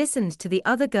 as she listened to the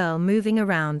other girl moving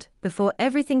around, before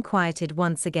everything quieted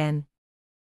once again.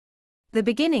 The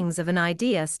beginnings of an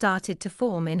idea started to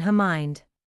form in her mind.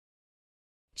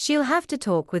 She'll have to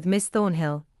talk with Miss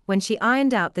Thornhill, when she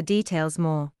ironed out the details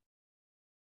more.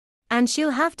 And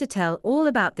she'll have to tell all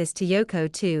about this to Yoko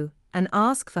too, and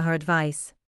ask for her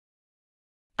advice.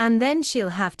 And then she'll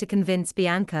have to convince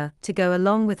Bianca to go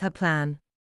along with her plan.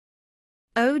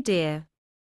 Oh dear.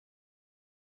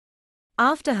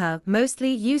 After her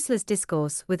mostly useless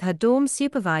discourse with her dorm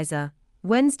supervisor,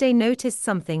 Wednesday noticed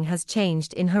something has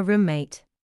changed in her roommate.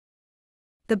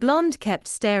 The blonde kept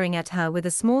staring at her with a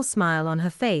small smile on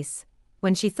her face,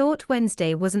 when she thought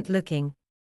Wednesday wasn't looking.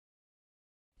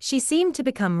 She seemed to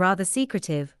become rather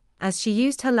secretive, as she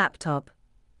used her laptop,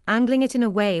 angling it in a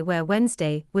way where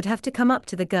Wednesday would have to come up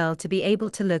to the girl to be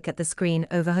able to look at the screen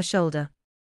over her shoulder.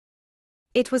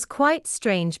 It was quite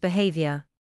strange behavior.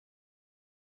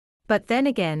 But then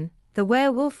again, the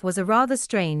werewolf was a rather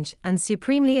strange and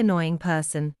supremely annoying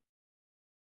person.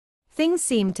 Things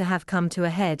seemed to have come to a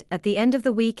head at the end of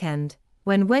the weekend,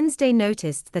 when Wednesday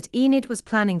noticed that Enid was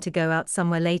planning to go out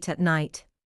somewhere late at night.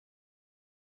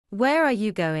 Where are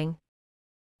you going?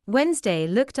 Wednesday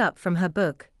looked up from her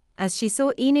book, as she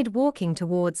saw Enid walking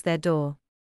towards their door.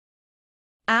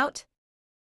 Out?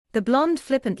 The blonde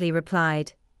flippantly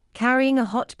replied, carrying a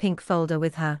hot pink folder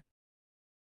with her.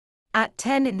 At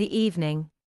 10 in the evening.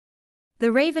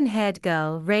 The raven-haired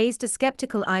girl raised a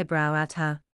skeptical eyebrow at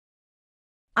her.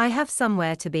 I have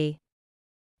somewhere to be.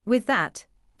 With that,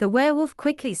 the werewolf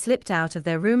quickly slipped out of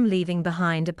their room, leaving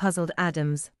behind a puzzled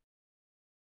Addams.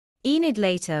 Enid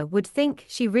later would think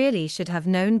she really should have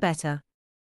known better.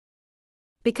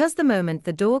 Because the moment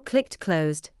the door clicked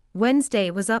closed,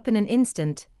 Wednesday was up in an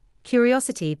instant,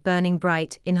 curiosity burning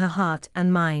bright in her heart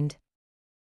and mind.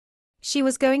 She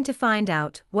was going to find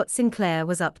out what Sinclair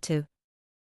was up to.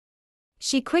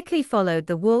 She quickly followed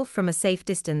the wolf from a safe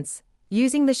distance,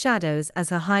 using the shadows as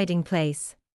her hiding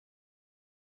place.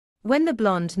 When the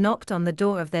blonde knocked on the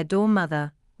door of their dorm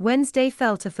mother, Wednesday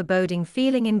felt a foreboding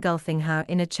feeling engulfing her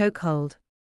in a chokehold.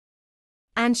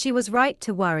 And she was right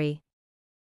to worry.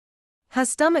 Her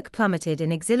stomach plummeted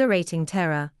in exhilarating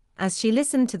terror, as she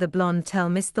listened to the blonde tell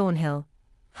Miss Thornhill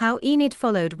how Enid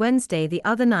followed Wednesday the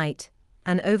other night,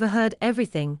 and overheard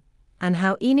everything, and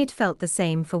how Enid felt the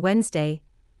same for Wednesday,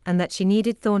 and that she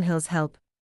needed Thornhill's help.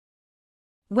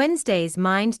 Wednesday's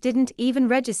mind didn't even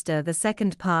register the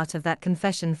second part of that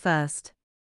confession first.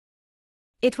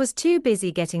 It was too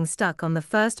busy getting stuck on the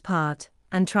first part,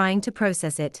 and trying to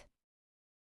process it.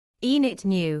 Enid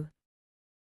knew.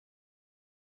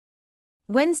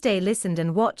 Wednesday listened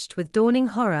and watched with dawning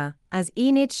horror, as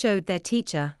Enid showed their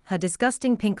teacher her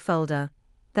disgusting pink folder,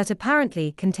 that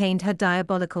apparently contained her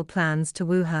diabolical plans to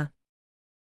woo her.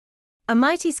 A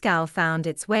mighty scowl found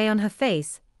its way on her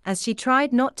face, as she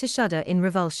tried not to shudder in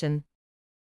revulsion.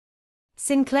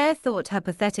 Sinclair thought her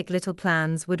pathetic little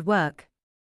plans would work.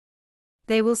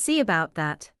 They will see about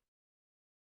that.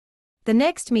 The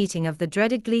next meeting of the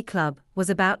dreaded Glee Club was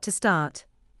about to start,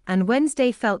 and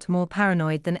Wednesday felt more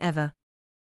paranoid than ever.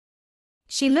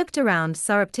 She looked around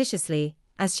surreptitiously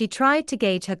as she tried to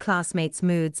gauge her classmates'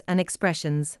 moods and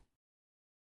expressions.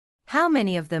 How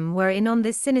many of them were in on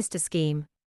this sinister scheme?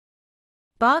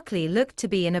 Barclay looked to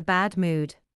be in a bad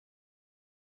mood.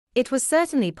 It was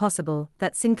certainly possible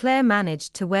that Sinclair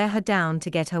managed to wear her down to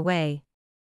get her way.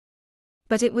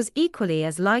 But it was equally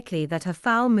as likely that her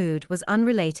foul mood was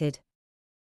unrelated.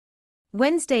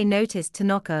 Wednesday noticed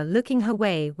Tanaka looking her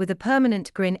way with a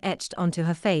permanent grin etched onto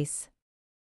her face.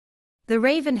 The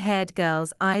raven-haired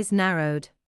girl's eyes narrowed.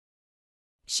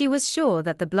 She was sure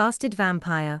that the blasted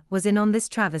vampire was in on this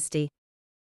travesty.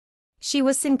 She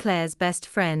was Sinclair's best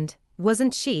friend,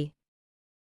 wasn't she?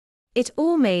 It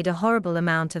all made a horrible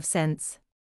amount of sense.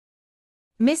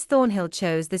 Miss Thornhill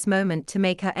chose this moment to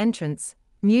make her entrance,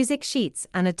 music sheets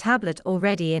and a tablet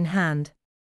already in hand.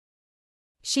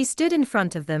 She stood in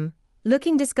front of them,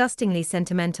 looking disgustingly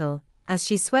sentimental, as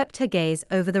she swept her gaze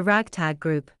over the ragtag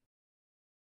group.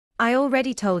 I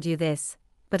already told you this,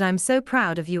 but I'm so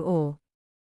proud of you all.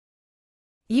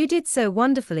 You did so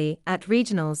wonderfully at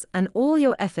regionals and all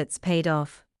your efforts paid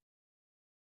off.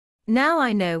 Now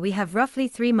I know we have roughly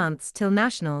 3 months till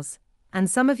nationals, and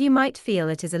some of you might feel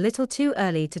it is a little too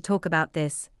early to talk about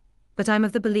this, but I'm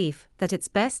of the belief that it's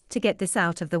best to get this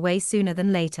out of the way sooner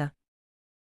than later.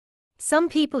 Some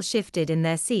people shifted in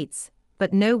their seats,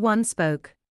 but no one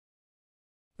spoke.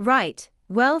 Right,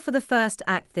 well, for the first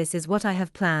act this is what I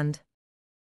have planned.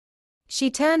 She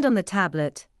turned on the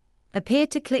tablet,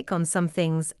 appeared to click on some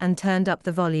things and turned up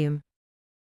the volume.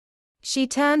 She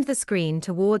turned the screen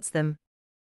towards them.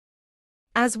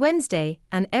 As Wednesday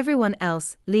and everyone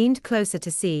else leaned closer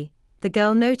to see, the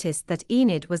girl noticed that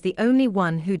Enid was the only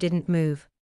one who didn't move.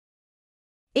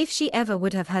 If she ever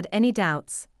would have had any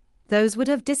doubts, those would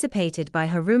have dissipated by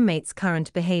her roommate's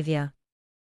current behavior.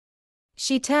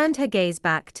 She turned her gaze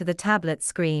back to the tablet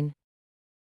screen.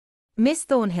 Miss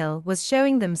Thornhill was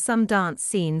showing them some dance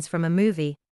scenes from a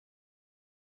movie.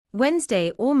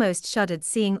 Wednesday almost shuddered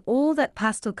seeing all that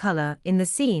pastel color in the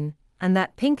scene, and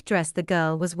that pink dress the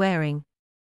girl was wearing.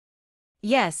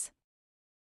 Yes.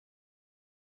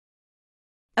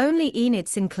 Only Enid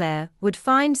Sinclair would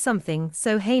find something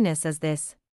so heinous as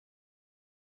this.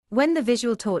 When the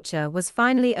visual torture was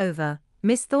finally over,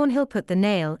 Miss Thornhill put the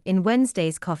nail in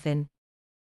Wednesday's coffin.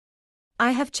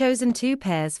 I have chosen 2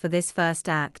 pairs for this first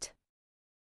act.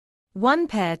 1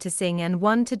 pair to sing and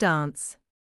 1 to dance.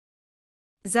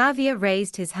 Xavier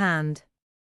raised his hand.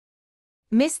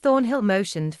 Miss Thornhill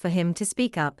motioned for him to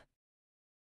speak up.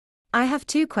 I have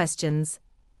 2 questions.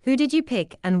 Who did you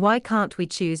pick and why can't we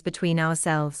choose between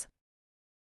ourselves?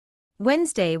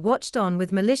 Wednesday watched on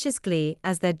with malicious glee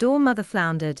as their dorm mother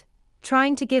floundered,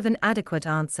 trying to give an adequate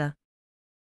answer.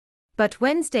 But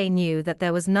Wednesday knew that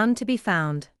there was none to be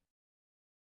found.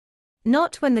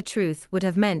 Not when the truth would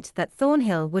have meant that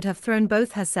Thornhill would have thrown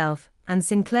both herself and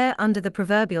Sinclair under the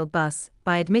proverbial bus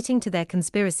by admitting to their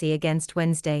conspiracy against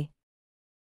Wednesday.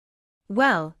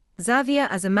 Well, Xavier,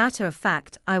 as a matter of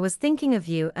fact, I was thinking of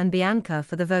you and Bianca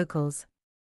for the vocals.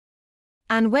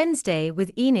 And Wednesday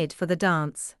with Enid for the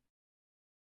dance.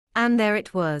 And there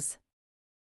it was.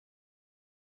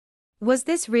 Was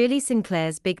this really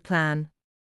Sinclair's big plan?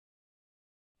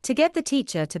 To get the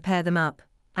teacher to pair them up,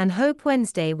 and hope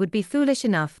Wednesday would be foolish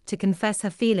enough to confess her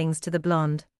feelings to the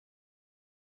blonde?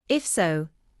 If so,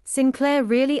 Sinclair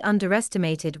really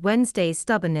underestimated Wednesday's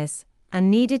stubbornness, and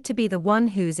needed to be the one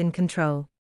who's in control.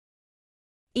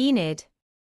 Enid.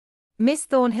 Miss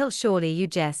Thornhill, surely you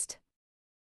jest.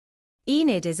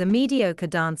 Enid is a mediocre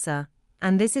dancer,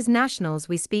 and this is nationals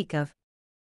we speak of.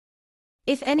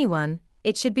 If anyone,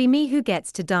 it should be me who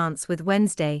gets to dance with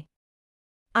Wednesday.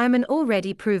 I'm an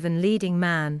already proven leading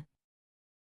man.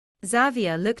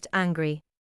 Xavier looked angry.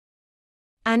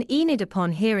 And Enid,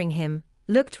 upon hearing him,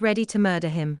 looked ready to murder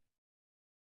him.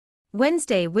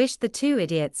 Wednesday wished the 2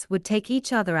 idiots would take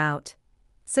each other out,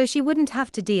 so she wouldn't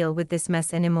have to deal with this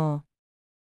mess anymore.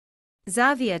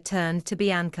 Xavier turned to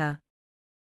Bianca.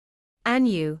 And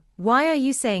you, why are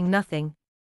you saying nothing?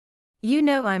 You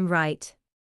know I'm right.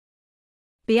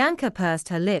 Bianca pursed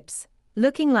her lips,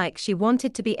 looking like she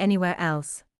wanted to be anywhere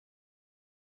else.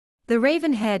 The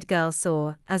raven-haired girl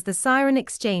saw as the siren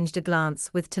exchanged a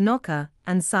glance with Tanaka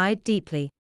and sighed deeply.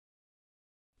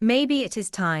 Maybe it is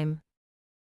time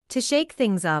to shake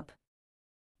things up.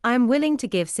 I'm willing to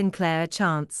give Sinclair a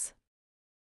chance.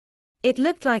 It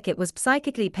looked like it was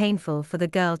psychically painful for the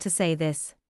girl to say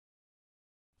this.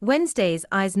 Wednesday's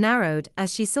eyes narrowed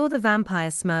as she saw the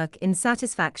vampire smirk in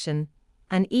satisfaction,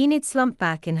 and Enid slump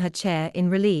back in her chair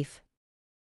in relief.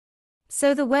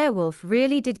 So the werewolf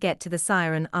really did get to the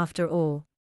siren after all.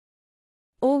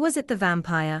 Or was it the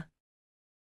vampire?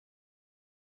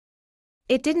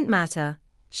 It didn't matter.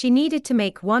 She needed to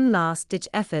make one last-ditch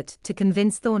effort to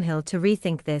convince Thornhill to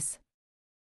rethink this.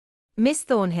 Miss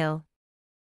Thornhill?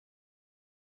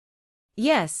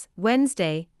 Yes,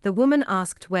 Wednesday, the woman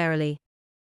asked warily.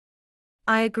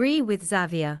 I agree with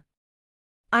Xavier.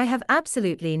 I have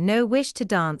absolutely no wish to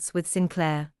dance with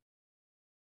Sinclair.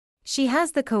 She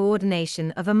has the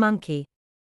coordination of a monkey.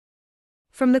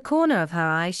 From the corner of her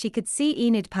eye she could see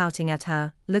Enid pouting at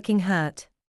her, looking hurt.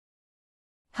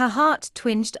 Her heart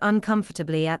twinged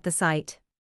uncomfortably at the sight.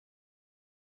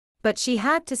 But she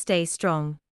had to stay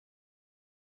strong.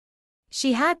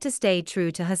 She had to stay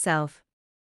true to herself.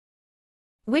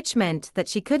 Which meant that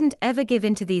she couldn't ever give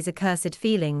in to these accursed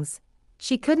feelings.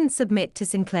 She couldn't submit to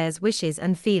Sinclair's wishes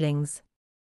and feelings.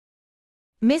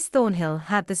 Miss Thornhill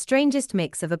had the strangest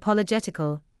mix of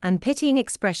apologetical and pitying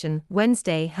expression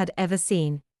Wednesday had ever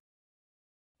seen.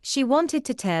 She wanted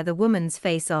to tear the woman's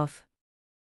face off.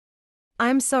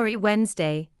 I'm sorry,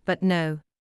 Wednesday, but no.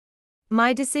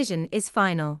 My decision is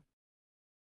final.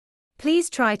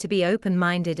 Please try to be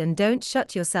open-minded and don't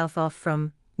shut yourself off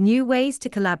from new ways to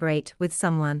collaborate with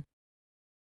someone.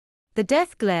 The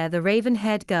death glare the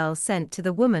raven-haired girl sent to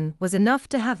the woman was enough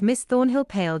to have Miss Thornhill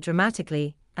pale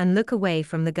dramatically and look away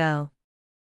from the girl.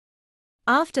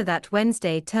 After that,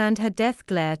 Wednesday turned her death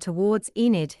glare towards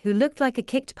Enid, who looked like a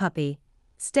kicked puppy,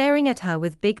 staring at her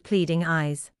with big pleading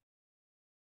eyes.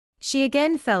 She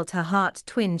again felt her heart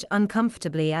twinge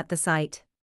uncomfortably at the sight.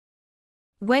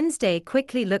 Wednesday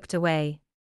quickly looked away.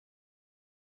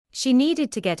 She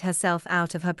needed to get herself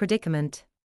out of her predicament.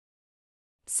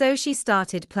 So she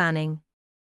started planning.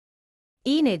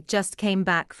 Enid just came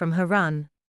back from her run.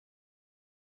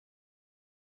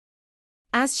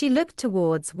 As she looked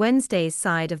towards Wednesday's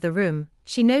side of the room,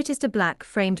 she noticed a black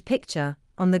framed picture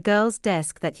on the girl's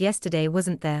desk that yesterday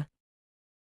wasn't there.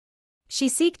 She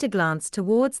seeked a glance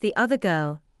towards the other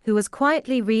girl, who was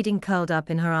quietly reading curled up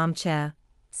in her armchair,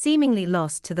 seemingly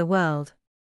lost to the world.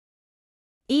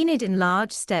 Enid in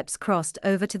large steps crossed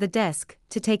over to the desk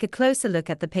to take a closer look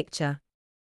at the picture.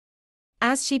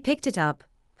 As she picked it up,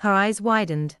 her eyes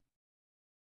widened.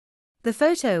 The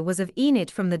photo was of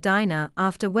Enid from the diner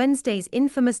after Wednesday's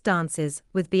infamous dances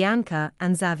with Bianca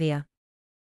and Xavier.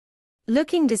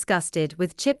 Looking disgusted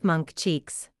with chipmunk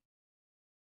cheeks.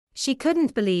 She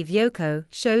couldn't believe Yoko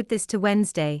showed this to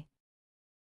Wednesday.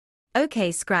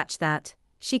 Okay, scratch that,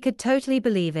 she could totally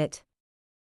believe it.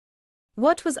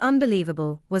 What was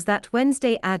unbelievable was that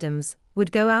Wednesday Addams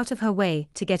would go out of her way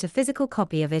to get a physical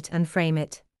copy of it and frame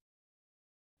it.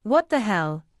 What the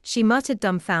hell, she muttered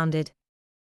dumbfounded.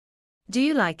 Do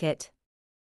you like it?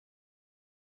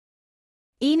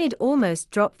 Enid almost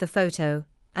dropped the photo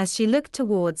as she looked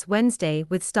towards Wednesday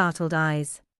with startled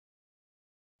eyes.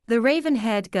 The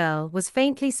raven-haired girl was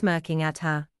faintly smirking at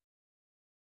her.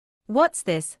 What's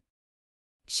this?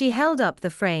 She held up the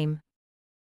frame.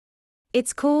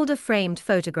 It's called a framed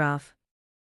photograph.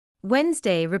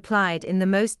 Wednesday replied in the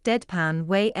most deadpan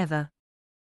way ever.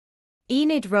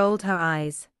 Enid rolled her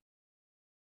eyes.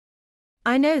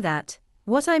 I know that,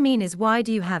 what I mean is why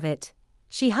do you have it?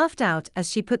 She huffed out as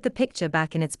she put the picture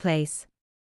back in its place.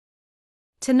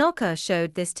 Tanaka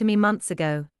showed this to me months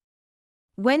ago.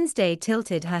 Wednesday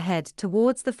tilted her head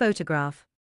towards the photograph.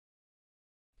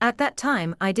 At that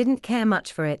time I didn't care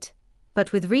much for it,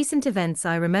 but with recent events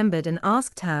I remembered and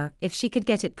asked her if she could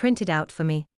get it printed out for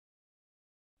me.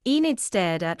 Enid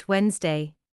stared at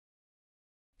Wednesday.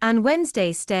 And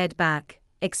Wednesday stared back,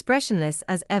 expressionless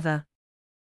as ever.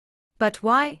 But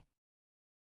why?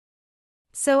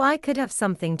 So I could have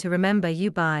something to remember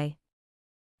you by.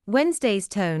 Wednesday's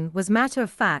tone was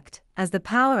matter-of-fact, as the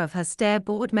power of her stare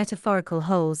bored metaphorical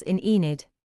holes in Enid.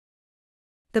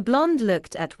 The blonde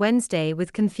looked at Wednesday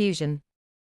with confusion.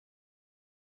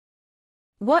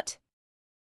 What?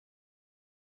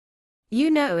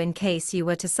 You know, in case you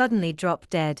were to suddenly drop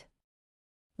dead.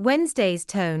 Wednesday's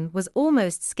tone was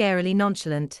almost scarily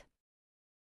nonchalant.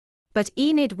 But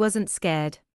Enid wasn't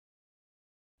scared.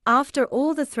 After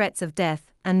all the threats of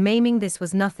death and maiming, this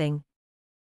was nothing.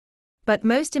 But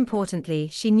most importantly,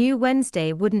 she knew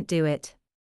Wednesday wouldn't do it.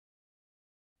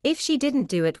 If she didn't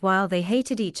do it while they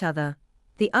hated each other,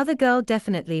 the other girl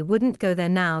definitely wouldn't go there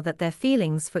now that their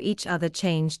feelings for each other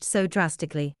changed so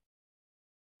drastically.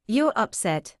 You're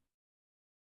upset.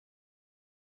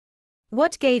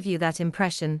 What gave you that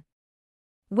impression?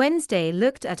 Wednesday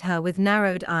looked at her with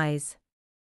narrowed eyes.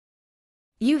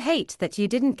 You hate that you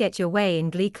didn't get your way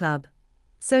in Glee Club.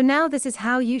 So now this is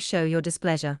how you show your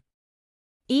displeasure.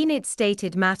 Enid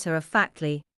stated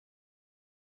matter-of-factly.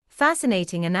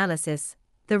 Fascinating analysis,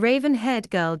 the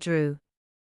raven-haired girl drew.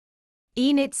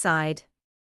 Enid sighed.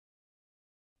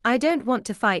 I don't want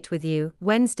to fight with you,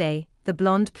 Wednesday, the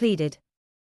blonde pleaded.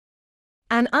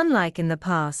 And unlike in the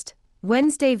past,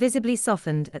 Wednesday visibly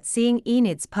softened at seeing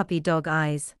Enid's puppy dog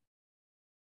eyes.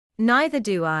 Neither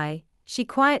do I, she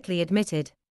quietly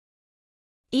admitted.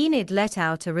 Enid let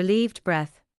out a relieved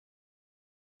breath.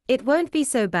 It won't be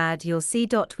so bad, you'll see.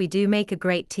 We do make a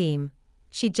great team,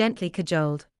 she gently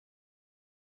cajoled.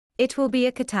 It will be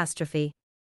a catastrophe.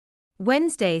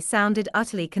 Wednesday sounded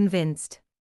utterly convinced.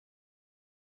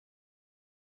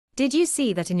 Did you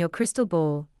see that in your crystal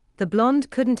ball? The blonde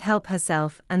couldn't help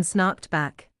herself and snarked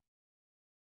back.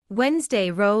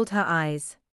 Wednesday rolled her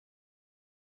eyes.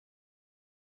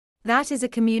 That is a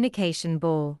communication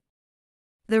ball.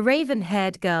 The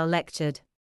raven-haired girl lectured.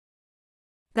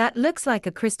 That looks like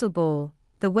a crystal ball,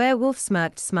 the werewolf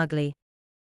smirked smugly.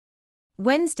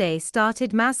 Wednesday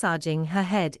started massaging her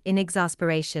head in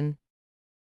exasperation.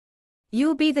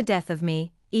 You'll be the death of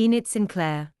me, Enid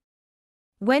Sinclair.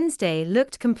 Wednesday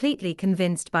looked completely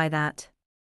convinced by that.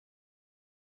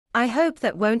 I hope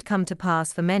that won't come to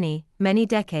pass for many, many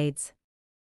decades.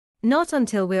 Not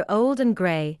until we're old and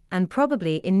grey and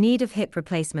probably in need of hip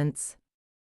replacements.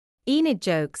 Enid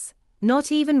jokes,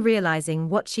 not even realizing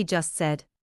what she just said.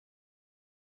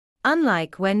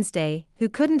 Unlike Wednesday, who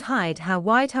couldn't hide how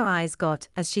wide her eyes got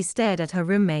as she stared at her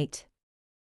roommate.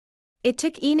 It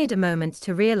took Enid a moment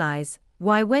to realize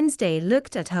why Wednesday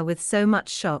looked at her with so much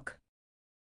shock.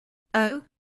 Oh?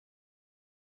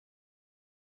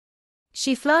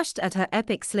 She flushed at her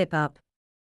epic slip-up.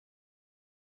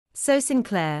 So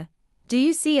Sinclair, do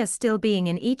you see us still being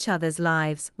in each other's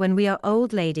lives when we are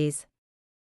old ladies?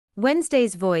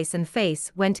 Wednesday's voice and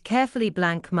face went carefully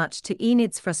blank, much to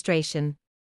Enid's frustration.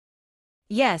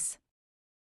 Yes.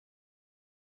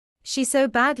 She so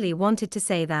badly wanted to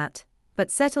say that, but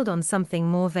settled on something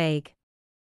more vague.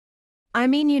 I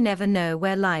mean, you never know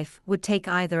where life would take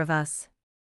either of us.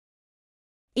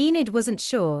 Enid wasn't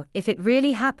sure if it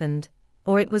really happened,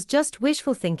 or it was just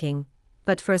wishful thinking,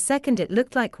 but for a second it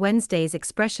looked like Wednesday's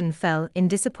expression fell in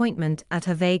disappointment at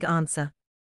her vague answer.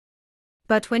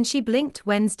 But when she blinked,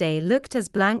 Wednesday looked as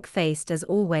blank-faced as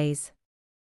always.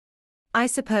 I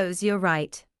suppose you're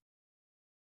right.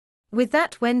 With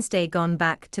that, Wednesday gone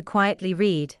back to quietly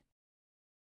read.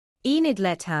 Enid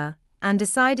let her, and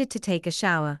decided to take a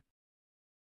shower.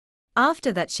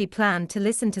 After that she planned to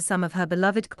listen to some of her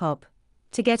beloved pop,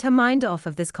 to get her mind off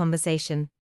of this conversation.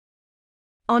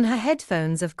 On her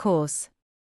headphones, of course.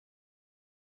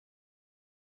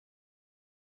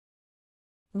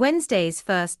 Wednesday's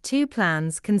first two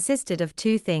plans consisted of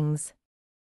two things.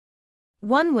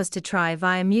 One was to try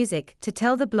via music to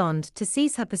tell the blonde to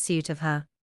cease her pursuit of her.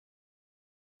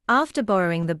 After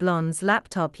borrowing the blonde's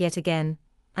laptop yet again,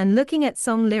 and looking at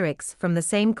song lyrics from the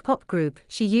same pop group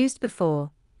she used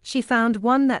before, she found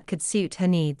one that could suit her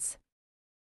needs.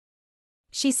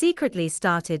 She secretly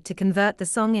started to convert the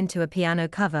song into a piano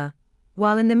cover,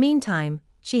 while in the meantime,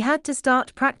 she had to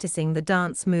start practicing the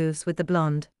dance moves with the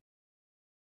blonde.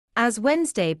 As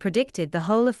Wednesday predicted, the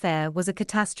whole affair was a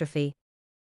catastrophe.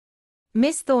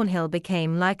 Miss Thornhill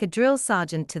became like a drill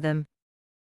sergeant to them.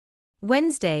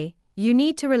 Wednesday, you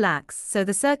need to relax so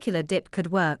the circular dip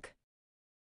could work.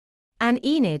 And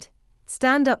Enid,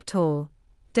 stand up tall,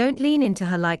 don't lean into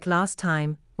her like last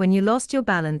time, when you lost your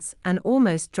balance and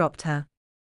almost dropped her.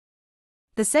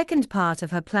 The second part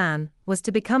of her plan was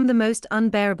to become the most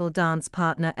unbearable dance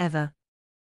partner ever.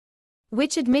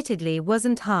 Which admittedly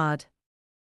wasn't hard.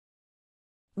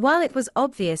 While it was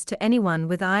obvious to anyone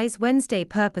with eyes, Wednesday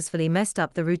purposefully messed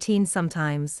up the routine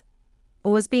sometimes,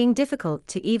 or was being difficult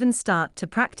to even start to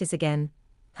practice again,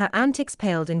 her antics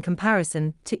paled in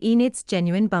comparison to Enid's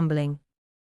genuine bumbling.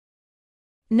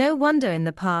 No wonder in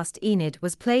the past Enid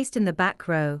was placed in the back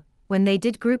row when they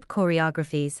did group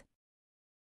choreographies.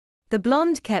 The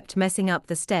blonde kept messing up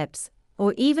the steps,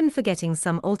 or even forgetting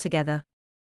some altogether.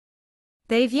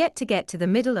 They've yet to get to the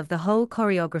middle of the whole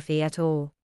choreography at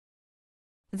all.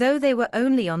 Though they were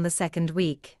only on the second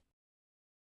week.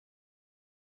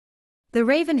 The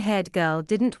raven-haired girl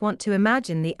didn't want to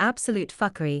imagine the absolute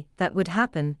fuckery that would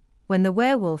happen when the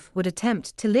werewolf would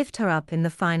attempt to lift her up in the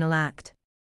final act.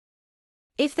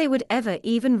 If they would ever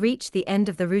even reach the end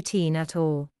of the routine at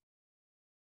all.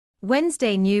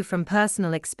 Wednesday knew from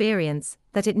personal experience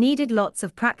that it needed lots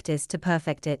of practice to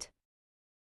perfect it.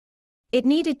 It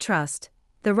needed trust,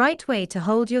 the right way to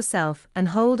hold yourself and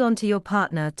hold on to your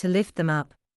partner to lift them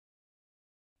up.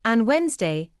 And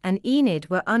Wednesday and Enid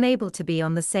were unable to be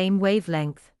on the same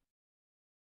wavelength.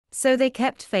 So they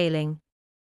kept failing.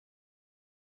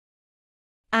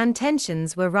 And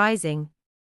tensions were rising.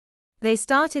 They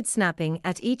started snapping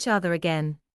at each other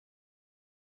again.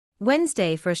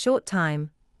 Wednesday, for a short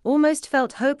time, almost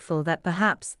felt hopeful that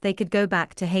perhaps they could go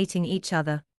back to hating each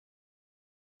other.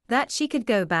 That she could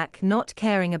go back not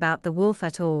caring about the wolf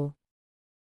at all.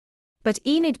 But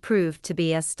Enid proved to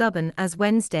be as stubborn as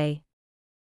Wednesday.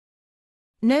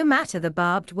 No matter the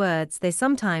barbed words they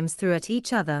sometimes threw at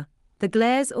each other, the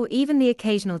glares or even the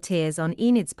occasional tears on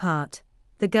Enid's part,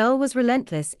 the girl was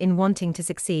relentless in wanting to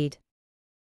succeed.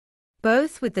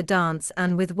 Both with the dance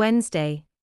and with Wednesday.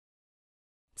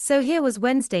 So here was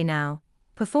Wednesday now,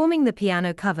 performing the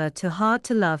piano cover to Hard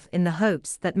to Love in the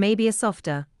hopes that maybe a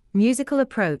softer, musical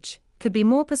approach could be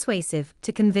more persuasive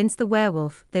to convince the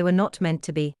werewolf they were not meant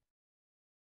to be.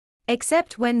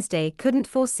 Except Wednesday couldn't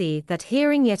foresee that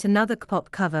hearing yet another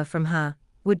pop cover from her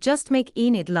would just make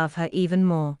Enid love her even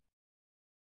more.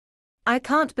 I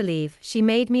can't believe she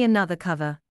made me another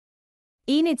cover.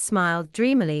 Enid smiled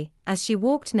dreamily as she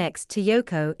walked next to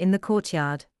Yoko in the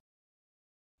courtyard.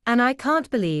 And I can't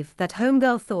believe that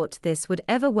homegirl thought this would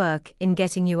ever work in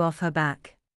getting you off her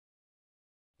back.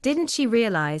 Didn't she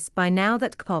realize by now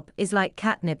that pop is like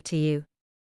catnip to you?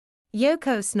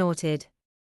 Yoko snorted.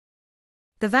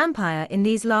 The vampire in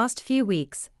these last few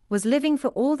weeks was living for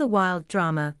all the wild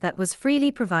drama that was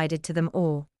freely provided to them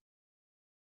all.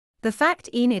 The fact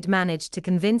Enid managed to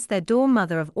convince their dorm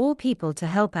mother of all people to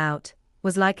help out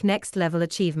was like next-level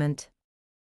achievement.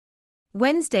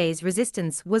 Wednesday's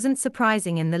resistance wasn't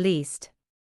surprising in the least.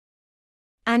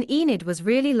 And Enid was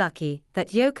really lucky that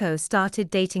Yoko started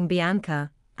dating Bianca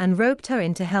and roped her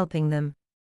into helping them.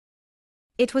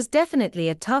 It was definitely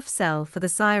a tough sell for the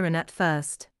siren at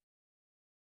first.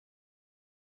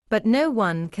 But no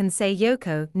one can say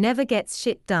Yoko never gets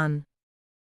shit done.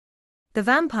 The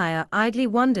vampire idly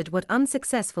wondered what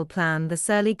unsuccessful plan the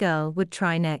surly girl would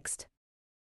try next.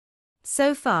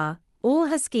 So far, all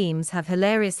her schemes have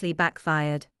hilariously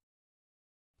backfired.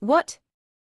 What?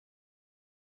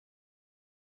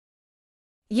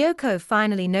 Yoko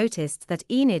finally noticed that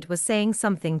Enid was saying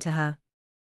something to her.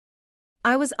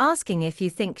 I was asking if you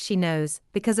think she knows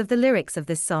because of the lyrics of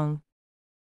this song.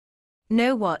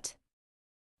 Know what?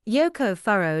 Yoko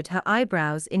furrowed her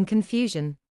eyebrows in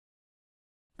confusion.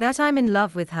 That I'm in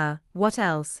love with her, what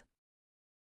else?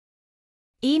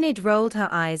 Enid rolled her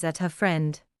eyes at her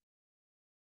friend.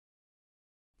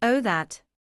 Oh, that.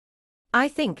 I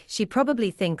think she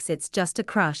probably thinks it's just a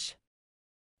crush.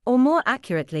 Or more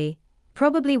accurately,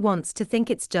 probably wants to think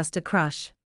it's just a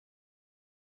crush.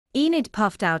 Enid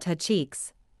puffed out her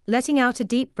cheeks, letting out a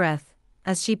deep breath,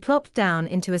 as she plopped down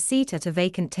into a seat at a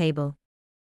vacant table.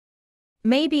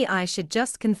 Maybe I should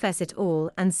just confess it all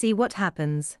and see what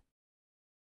happens.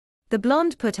 The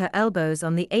blonde put her elbows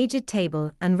on the aged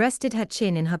table and rested her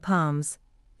chin in her palms,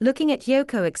 looking at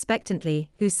Yoko expectantly,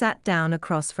 who sat down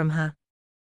across from her.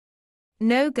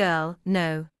 No girl,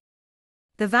 no.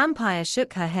 The vampire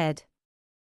shook her head.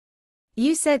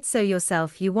 You said so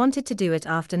yourself, you wanted to do it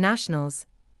after nationals,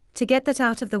 to get that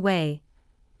out of the way,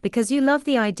 because you love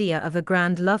the idea of a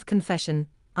grand love confession,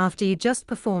 after you just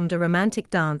performed a romantic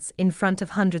dance in front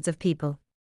of hundreds of people.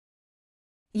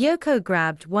 Yoko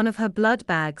grabbed one of her blood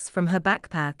bags from her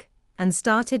backpack and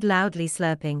started loudly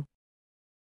slurping.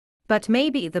 But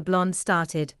maybe the blonde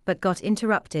started but got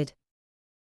interrupted.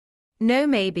 No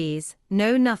maybes,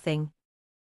 no nothing.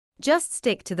 Just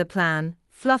stick to the plan,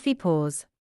 fluffy paws.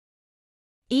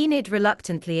 Enid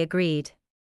reluctantly agreed.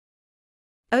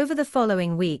 Over the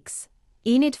following weeks,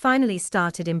 Enid finally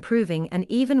started improving and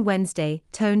even Wednesday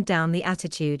toned down the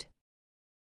attitude.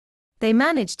 They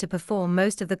managed to perform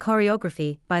most of the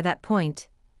choreography by that point,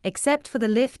 except for the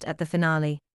lift at the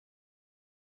finale.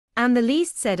 And the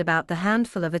least said about the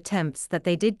handful of attempts that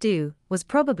they did do was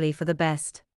probably for the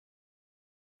best.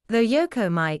 Though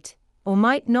Yoko might, or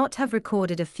might not have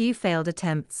recorded a few failed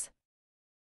attempts.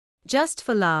 Just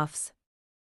for laughs.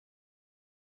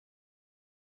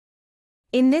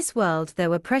 In this world there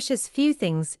were precious few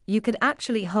things you could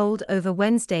actually hold over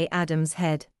Wednesday Adams'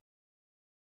 head.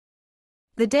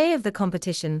 The day of the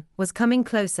competition was coming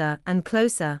closer and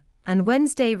closer, and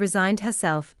Wednesday resigned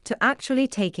herself to actually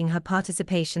taking her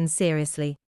participation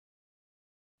seriously.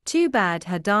 Too bad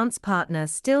her dance partner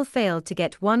still failed to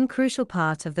get one crucial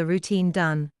part of the routine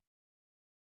done.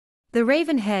 The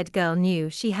raven-haired girl knew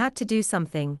she had to do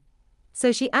something,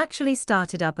 so she actually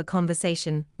started up a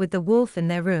conversation with the wolf in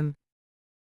their room.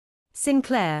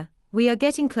 Sinclair, we are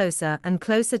getting closer and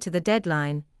closer to the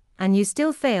deadline, and you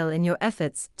still fail in your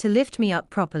efforts to lift me up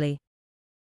properly.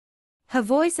 Her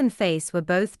voice and face were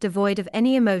both devoid of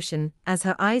any emotion as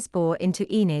her eyes bore into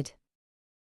Enid.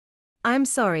 I'm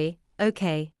sorry,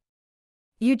 okay.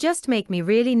 You just make me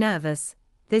really nervous.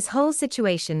 This whole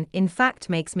situation in fact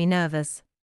makes me nervous.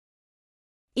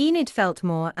 Enid felt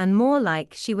more and more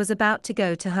like she was about to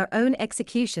go to her own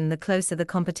execution the closer the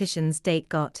competition's date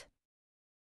got.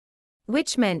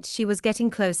 Which meant she was getting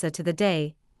closer to the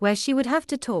day where she would have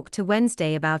to talk to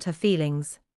Wednesday about her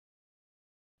feelings.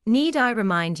 Need I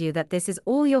remind you that this is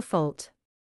all your fault?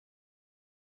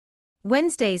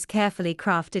 Wednesday's carefully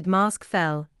crafted mask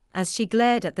fell as she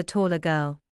glared at the taller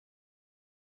girl.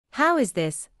 How is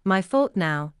this my fault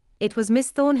now? It was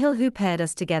Miss Thornhill who paired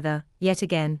us together, yet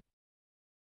again.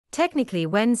 Technically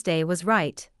Wednesday was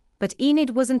right, but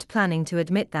Enid wasn't planning to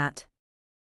admit that.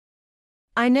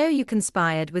 I know you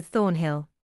conspired with Thornhill.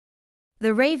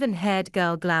 The raven-haired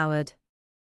girl glowered.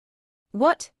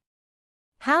 What?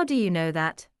 How do you know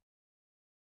that?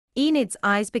 Enid's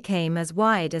eyes became as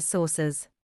wide as saucers.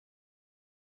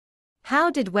 How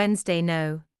did Wednesday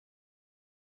know?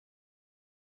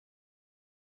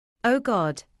 Oh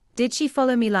God, did she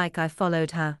follow me like I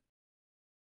followed her?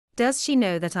 Does she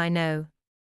know that I know?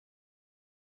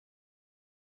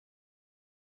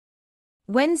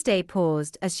 Wednesday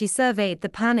paused as she surveyed the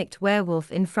panicked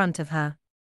werewolf in front of her.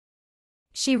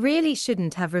 She really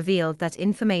shouldn't have revealed that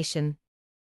information.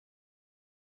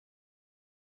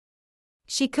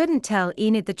 She couldn't tell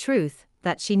Enid the truth,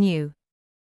 that she knew.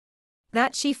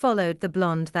 That she followed the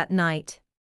blonde that night.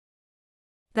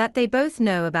 That they both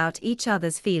know about each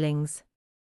other's feelings.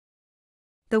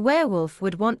 The werewolf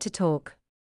would want to talk.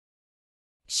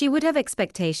 She would have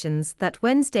expectations that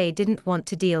Wednesday didn't want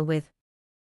to deal with.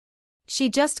 She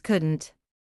just couldn't.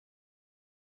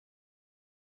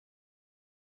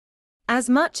 As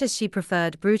much as she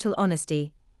preferred brutal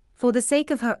honesty, for the sake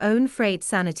of her own frayed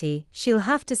sanity, she'll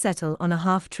have to settle on a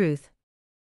half-truth.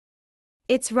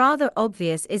 It's rather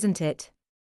obvious, isn't it?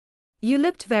 You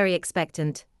looked very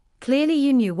expectant. Clearly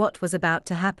you knew what was about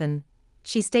to happen,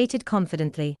 she stated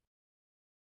confidently.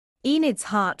 Enid's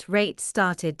heart rate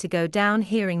started to go down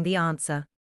hearing the answer.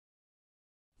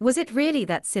 Was it really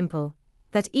that simple,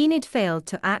 that Enid failed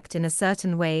to act in a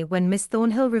certain way when Miss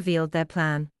Thornhill revealed their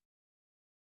plan?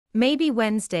 Maybe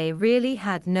Wednesday really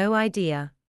had no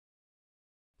idea.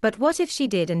 But what if she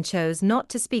did and chose not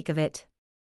to speak of it?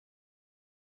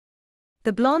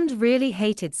 The blonde really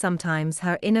hated sometimes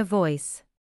her inner voice.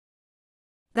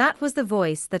 That was the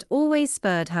voice that always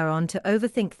spurred her on to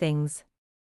overthink things.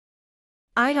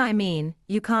 I mean,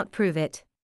 you can't prove it.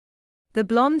 The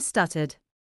blonde stuttered.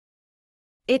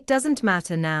 It doesn't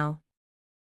matter now.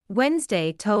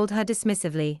 Wednesday told her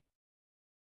dismissively.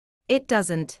 It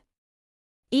doesn't.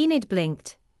 Enid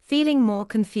blinked, feeling more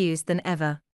confused than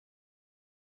ever.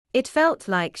 It felt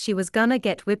like she was gonna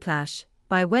get whiplash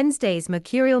by Wednesday's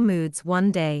mercurial moods one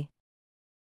day.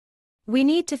 We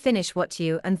need to finish what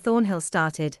you and Thornhill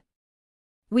started.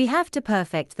 We have to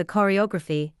perfect the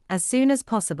choreography as soon as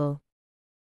possible.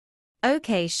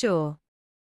 Okay, sure.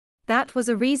 That was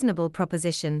a reasonable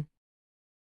proposition.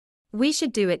 We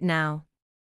should do it now.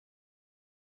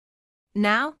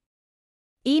 Now?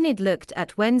 Enid looked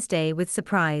at Wednesday with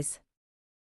surprise.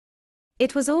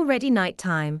 It was already night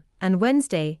time, and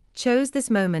Wednesday chose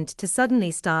this moment to suddenly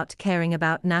start caring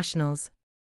about nationals.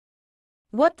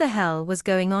 What the hell was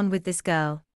going on with this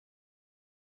girl?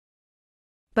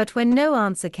 But when no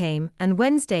answer came and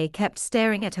Wednesday kept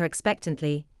staring at her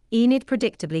expectantly, Enid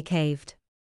predictably caved.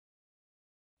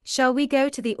 Shall we go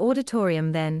to the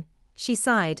auditorium then? She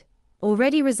sighed,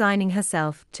 already resigning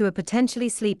herself to a potentially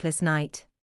sleepless night.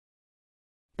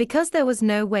 Because there was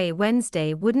no way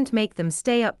Wednesday wouldn't make them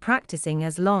stay up practicing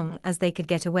as long as they could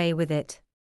get away with it.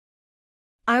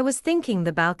 I was thinking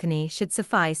the balcony should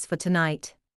suffice for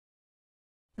tonight.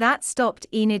 That stopped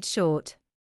Enid short.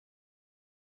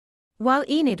 While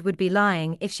Enid would be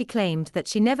lying if she claimed that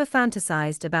she never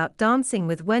fantasized about dancing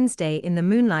with Wednesday in the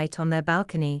moonlight on their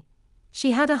balcony,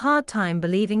 she had a hard time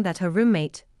believing that her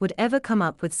roommate would ever come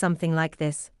up with something like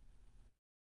this.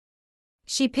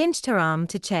 She pinched her arm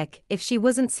to check if she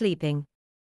wasn't sleeping.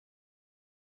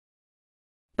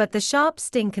 But the sharp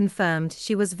sting confirmed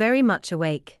she was very much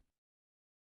awake.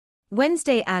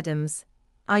 Wednesday Addams,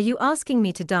 are you asking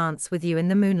me to dance with you in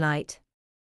the moonlight?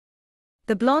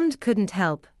 The blonde couldn't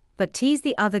help but tease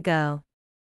the other girl.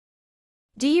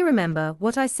 Do you remember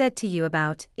what I said to you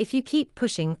about if you keep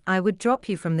pushing I would drop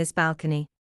you from this balcony?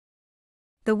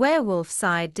 The werewolf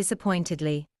sighed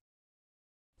disappointedly.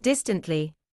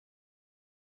 Distantly.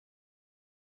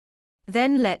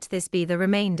 Then let this be the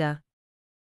remainder.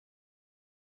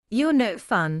 You're no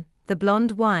fun, the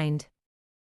blonde whined.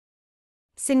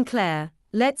 Sinclair,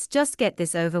 let's just get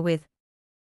this over with.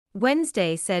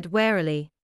 Wednesday said warily.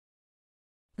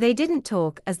 They didn't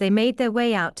talk as they made their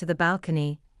way out to the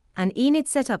balcony, and Enid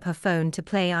set up her phone to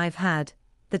play I've Had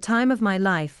the Time of My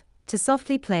Life, to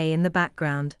softly play in the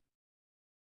background.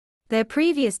 Their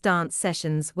previous dance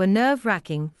sessions were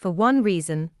nerve-wracking for one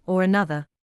reason or another.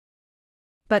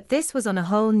 But this was on a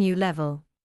whole new level.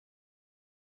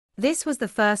 This was the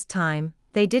first time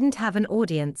they didn't have an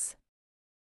audience.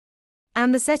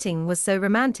 And the setting was so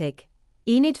romantic,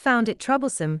 Enid found it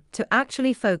troublesome to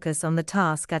actually focus on the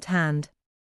task at hand.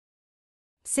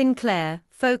 Sinclair,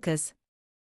 focus.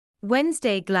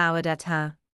 Wednesday glowered at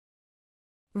her.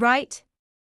 Right?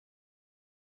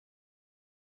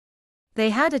 They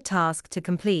had a task to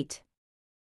complete.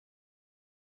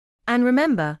 And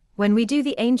remember, when we do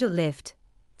the angel lift,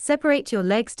 separate your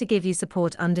legs to give you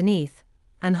support underneath,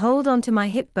 and hold onto my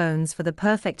hip bones for the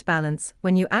perfect balance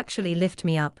when you actually lift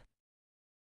me up.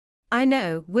 I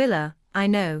know, Willa, I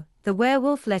know, the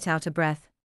werewolf let out a breath.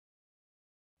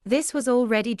 This was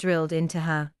already drilled into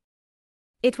her.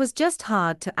 It was just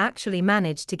hard to actually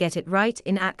manage to get it right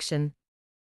in action.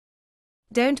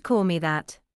 Don't call me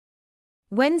that.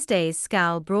 Wednesday's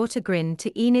scowl brought a grin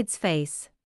to Enid's face.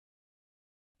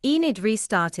 Enid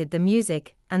restarted the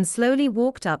music and slowly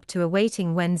walked up to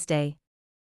awaiting Wednesday.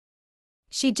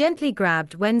 She gently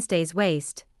grabbed Wednesday's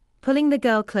waist, pulling the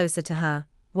girl closer to her,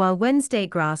 while Wednesday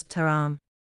grasped her arm.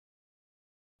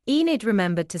 Enid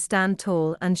remembered to stand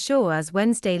tall and sure as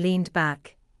Wednesday leaned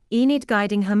back, Enid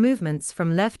guiding her movements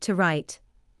from left to right,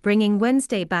 bringing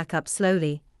Wednesday back up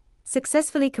slowly,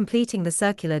 successfully completing the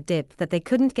circular dip that they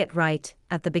couldn't get right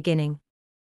at the beginning.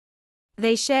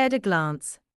 They shared a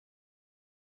glance.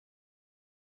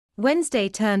 Wednesday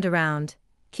turned around,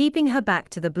 keeping her back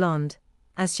to the blonde,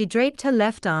 as she draped her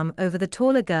left arm over the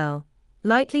taller girl,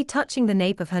 lightly touching the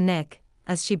nape of her neck,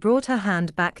 as she brought her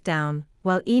hand back down,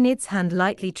 while Enid's hand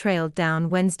lightly trailed down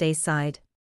Wednesday's side.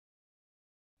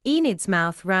 Enid's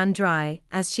mouth ran dry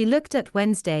as she looked at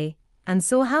Wednesday, and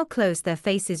saw how close their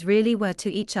faces really were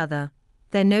to each other,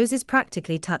 their noses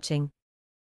practically touching.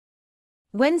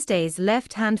 Wednesday's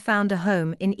left hand found a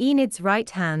home in Enid's right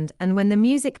hand, and when the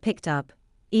music picked up,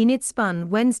 Enid spun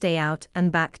Wednesday out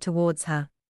and back towards her.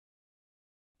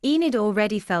 Enid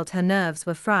already felt her nerves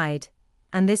were fried,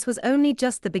 and this was only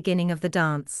just the beginning of the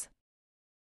dance.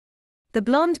 The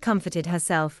blonde comforted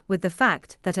herself with the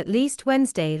fact that at least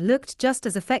Wednesday looked just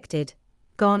as affected.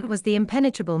 Gone was the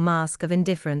impenetrable mask of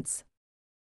indifference.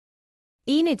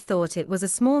 Enid thought it was a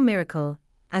small miracle,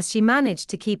 as she managed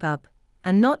to keep up,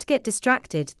 and not get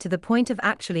distracted to the point of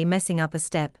actually messing up a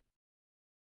step.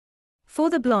 For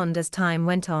the blonde, as time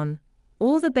went on,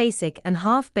 all the basic and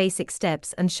half-basic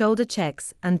steps and shoulder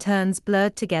checks and turns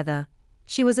blurred together.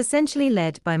 She was essentially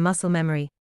led by muscle memory.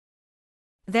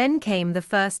 Then came the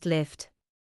first lift.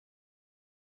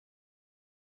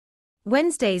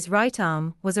 Wednesday's right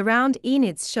arm was around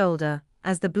Enid's shoulder,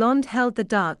 as the blonde held the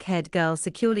dark-haired girl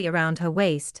securely around her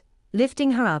waist,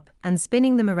 lifting her up and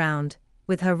spinning them around,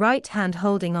 with her right hand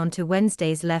holding onto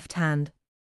Wednesday's left hand.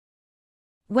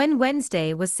 When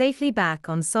Wednesday was safely back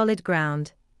on solid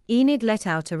ground, Enid let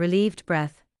out a relieved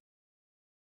breath.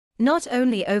 Not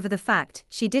only over the fact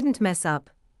she didn't mess up,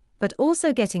 but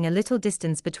also getting a little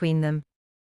distance between them.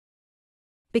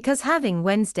 Because having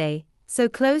Wednesday so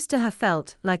close to her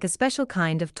felt like a special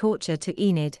kind of torture to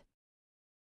Enid.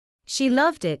 She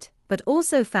loved it, but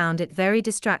also found it very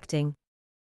distracting.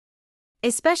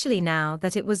 Especially now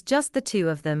that it was just the two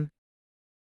of them.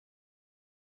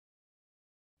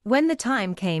 When the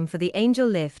time came for the angel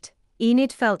lift,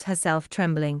 Enid felt herself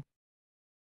trembling.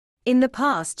 In the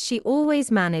past she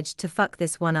always managed to fuck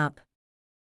this one up.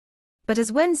 But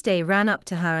as Wednesday ran up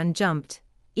to her and jumped,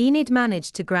 Enid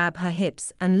managed to grab her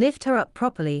hips and lift her up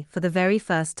properly for the very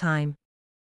first time.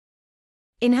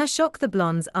 In her shock, the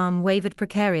blonde's arm wavered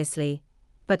precariously,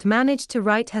 but managed to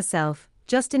right herself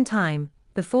just in time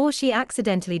before she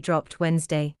accidentally dropped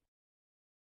Wednesday.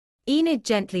 Enid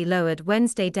gently lowered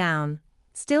Wednesday down,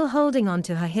 still holding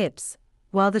onto her hips,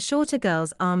 while the shorter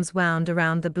girl's arms wound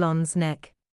around the blonde's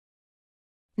neck.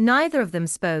 Neither of them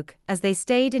spoke as they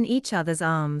stayed in each other's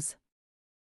arms.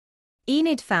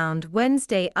 Enid found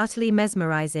Wednesday utterly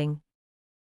mesmerizing.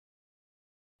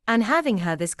 And having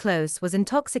her this close was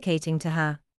intoxicating to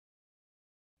her.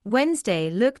 Wednesday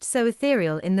looked so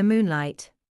ethereal in the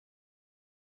moonlight.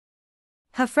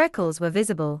 Her freckles were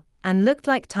visible, and looked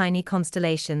like tiny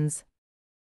constellations.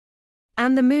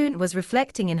 And the moon was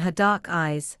reflecting in her dark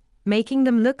eyes, making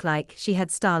them look like she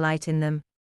had starlight in them.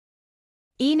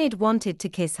 Enid wanted to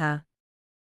kiss her.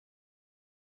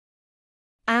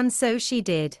 And so she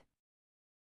did.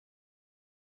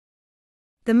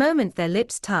 The moment their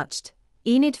lips touched,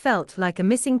 Enid felt like a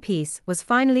missing piece was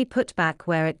finally put back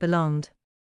where it belonged.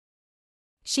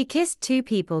 She kissed 2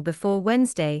 people before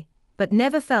Wednesday, but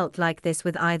never felt like this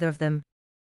with either of them.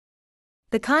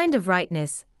 The kind of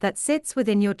rightness that sits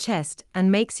within your chest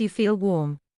and makes you feel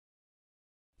warm.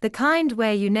 The kind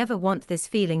where you never want this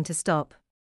feeling to stop.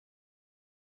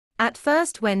 At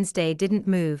first Wednesday didn't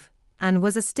move, and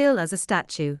was as still as a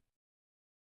statue.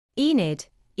 Enid,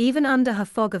 even under her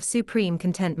fog of supreme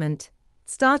contentment,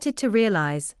 started to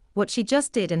realize what she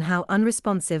just did and how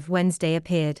unresponsive Wednesday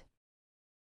appeared.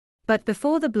 But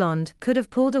before the blonde could have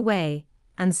pulled away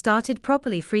and started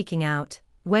properly freaking out,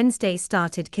 Wednesday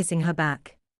started kissing her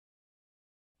back.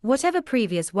 Whatever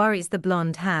previous worries the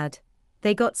blonde had,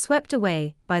 they got swept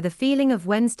away by the feeling of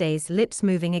Wednesday's lips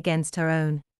moving against her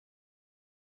own.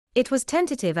 It was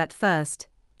tentative at first,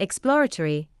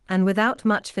 exploratory, and without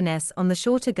much finesse on the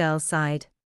shorter girl's side.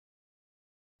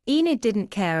 Enid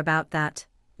didn't care about that,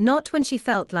 not when she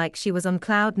felt like she was on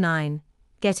cloud 9,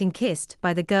 getting kissed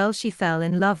by the girl she fell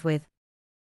in love with.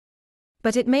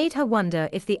 But it made her wonder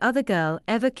if the other girl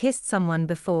ever kissed someone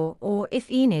before or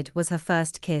if Enid was her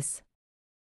first kiss.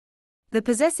 The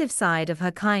possessive side of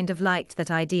her kind of liked that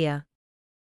idea.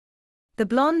 The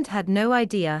blonde had no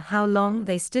idea how long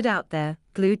they stood out there,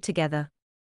 glued together.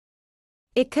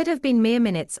 It could have been mere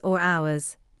minutes or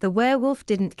hours, the werewolf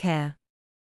didn't care.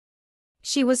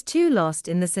 She was too lost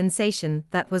in the sensation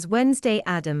that was Wednesday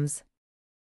Addams.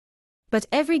 But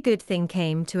every good thing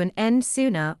came to an end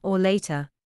sooner or later.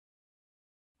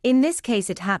 In this case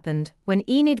it happened when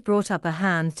Enid brought up a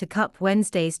hand to cup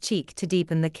Wednesday's cheek to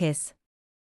deepen the kiss.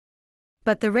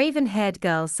 But the raven-haired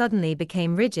girl suddenly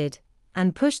became rigid,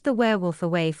 and pushed the werewolf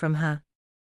away from her.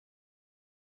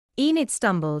 Enid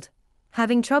stumbled,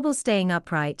 having trouble staying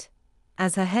upright,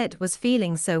 as her head was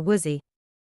feeling so woozy.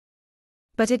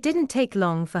 But it didn't take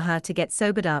long for her to get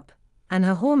sobered up, and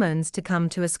her hormones to come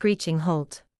to a screeching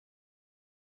halt.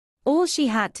 All she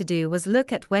had to do was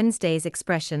look at Wednesday's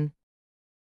expression.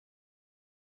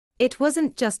 It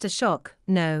wasn't just a shock,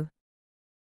 no.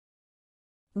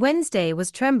 Wednesday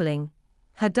was trembling.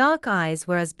 Her dark eyes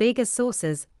were as big as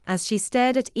saucers, as she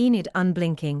stared at Enid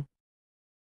unblinking.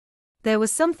 There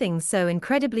was something so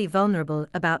incredibly vulnerable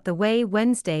about the way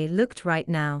Wednesday looked right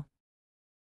now.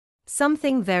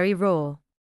 Something very raw.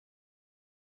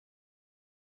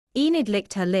 Enid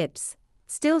licked her lips,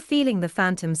 still feeling the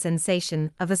phantom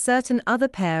sensation of a certain other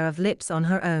pair of lips on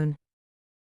her own.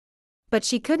 But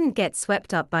she couldn't get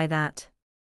swept up by that.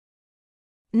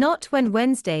 Not when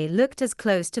Wednesday looked as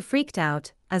close to freaked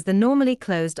out as the normally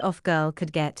closed-off girl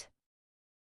could get.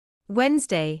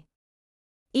 Wednesday,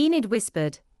 Enid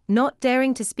whispered, not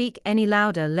daring to speak any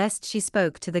louder lest she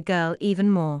spoke to the girl even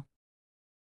more.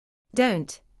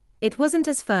 Don't. It wasn't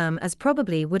as firm as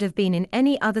probably would have been in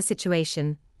any other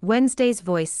situation. Wednesday's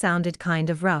voice sounded kind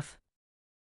of rough.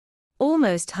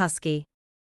 Almost husky.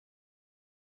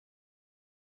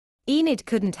 Enid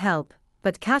couldn't help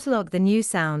but catalogue the new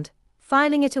sound,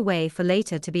 filing it away for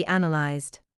later to be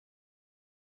analyzed.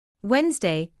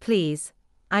 Wednesday, please.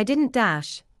 I didn't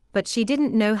dash, but she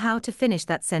didn't know how to finish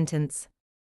that sentence.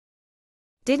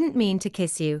 Didn't mean to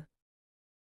kiss you.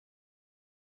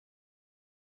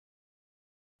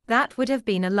 That would have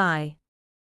been a lie.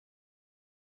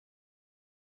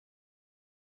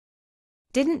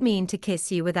 Didn't mean to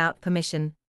kiss you without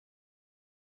permission.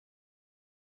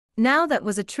 Now that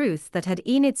was a truth that had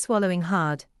Enid swallowing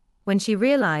hard, when she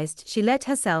realized she let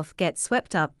herself get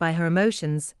swept up by her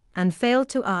emotions, and failed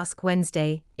to ask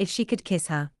Wednesday if she could kiss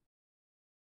her.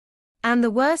 And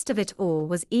the worst of it all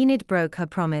was Enid broke her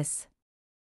promise.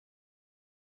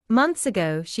 Months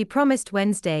ago she promised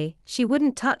Wednesday she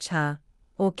wouldn't touch her,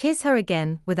 or kiss her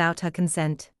again without her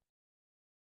consent.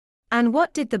 And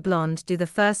what did the blonde do the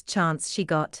first chance she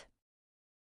got?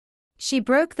 She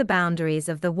broke the boundaries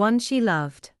of the one she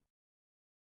loved.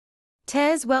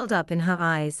 Tears welled up in her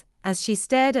eyes as she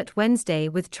stared at Wednesday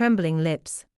with trembling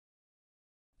lips.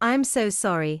 I'm so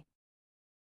sorry.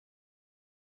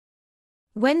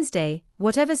 Wednesday,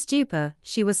 whatever stupor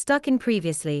she was stuck in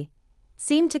previously,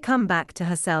 seemed to come back to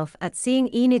herself at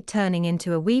seeing Enid turning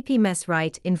into a weepy mess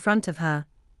right in front of her,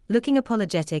 looking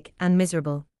apologetic and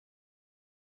miserable.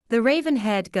 The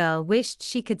raven-haired girl wished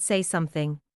she could say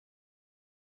something.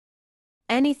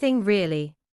 Anything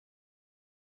really.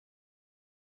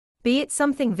 Be it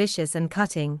something vicious and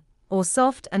cutting, or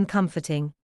soft and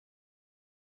comforting.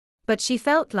 But she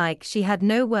felt like she had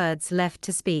no words left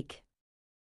to speak.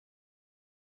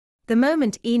 The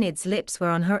moment Enid's lips were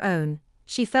on her own,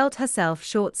 she felt herself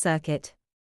short-circuit.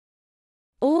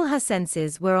 All her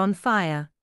senses were on fire.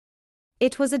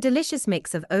 It was a delicious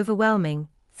mix of overwhelming,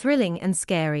 thrilling and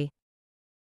scary.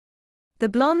 The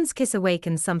blonde's kiss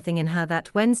awakened something in her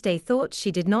that Wednesday thought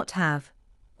she did not have,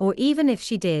 or even if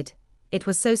she did, it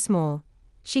was so small,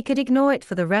 she could ignore it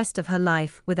for the rest of her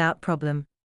life without problem.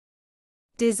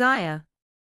 Desire.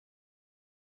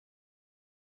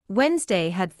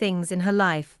 Wednesday had things in her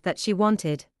life that she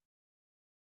wanted.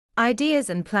 Ideas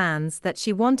and plans that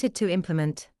she wanted to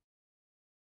implement.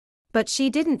 But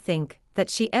she didn't think that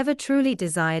she ever truly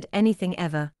desired anything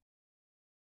ever.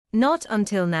 Not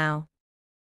until now.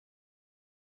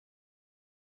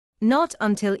 Not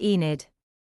until Enid.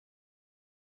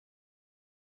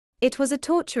 It was a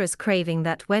torturous craving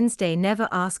that Wednesday never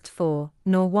asked for,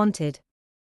 nor wanted.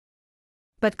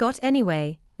 But got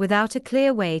anyway, without a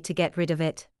clear way to get rid of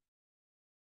it.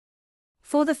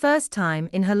 For the first time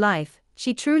in her life,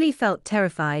 she truly felt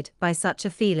terrified by such a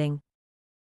feeling.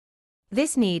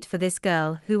 This need for this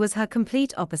girl who was her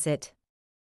complete opposite.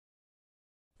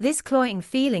 This cloying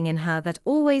feeling in her that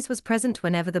always was present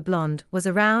whenever the blonde was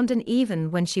around and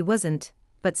even when she wasn't,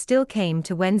 but still came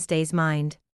to Wednesday's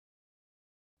mind.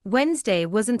 Wednesday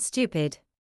wasn't stupid.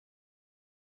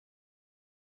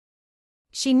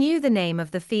 She knew the name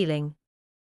of the feeling.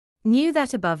 Knew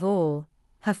that above all,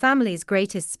 her family's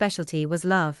greatest specialty was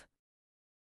love.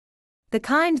 The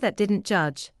kind that didn't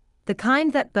judge, the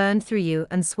kind that burned through you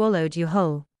and swallowed you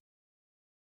whole.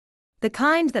 The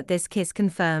kind that this kiss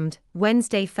confirmed,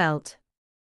 Wednesday felt.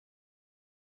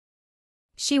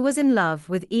 She was in love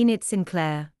with Enid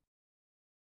Sinclair.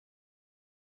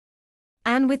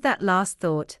 And with that last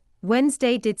thought,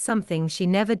 Wednesday did something she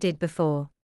never did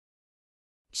before.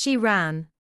 She ran.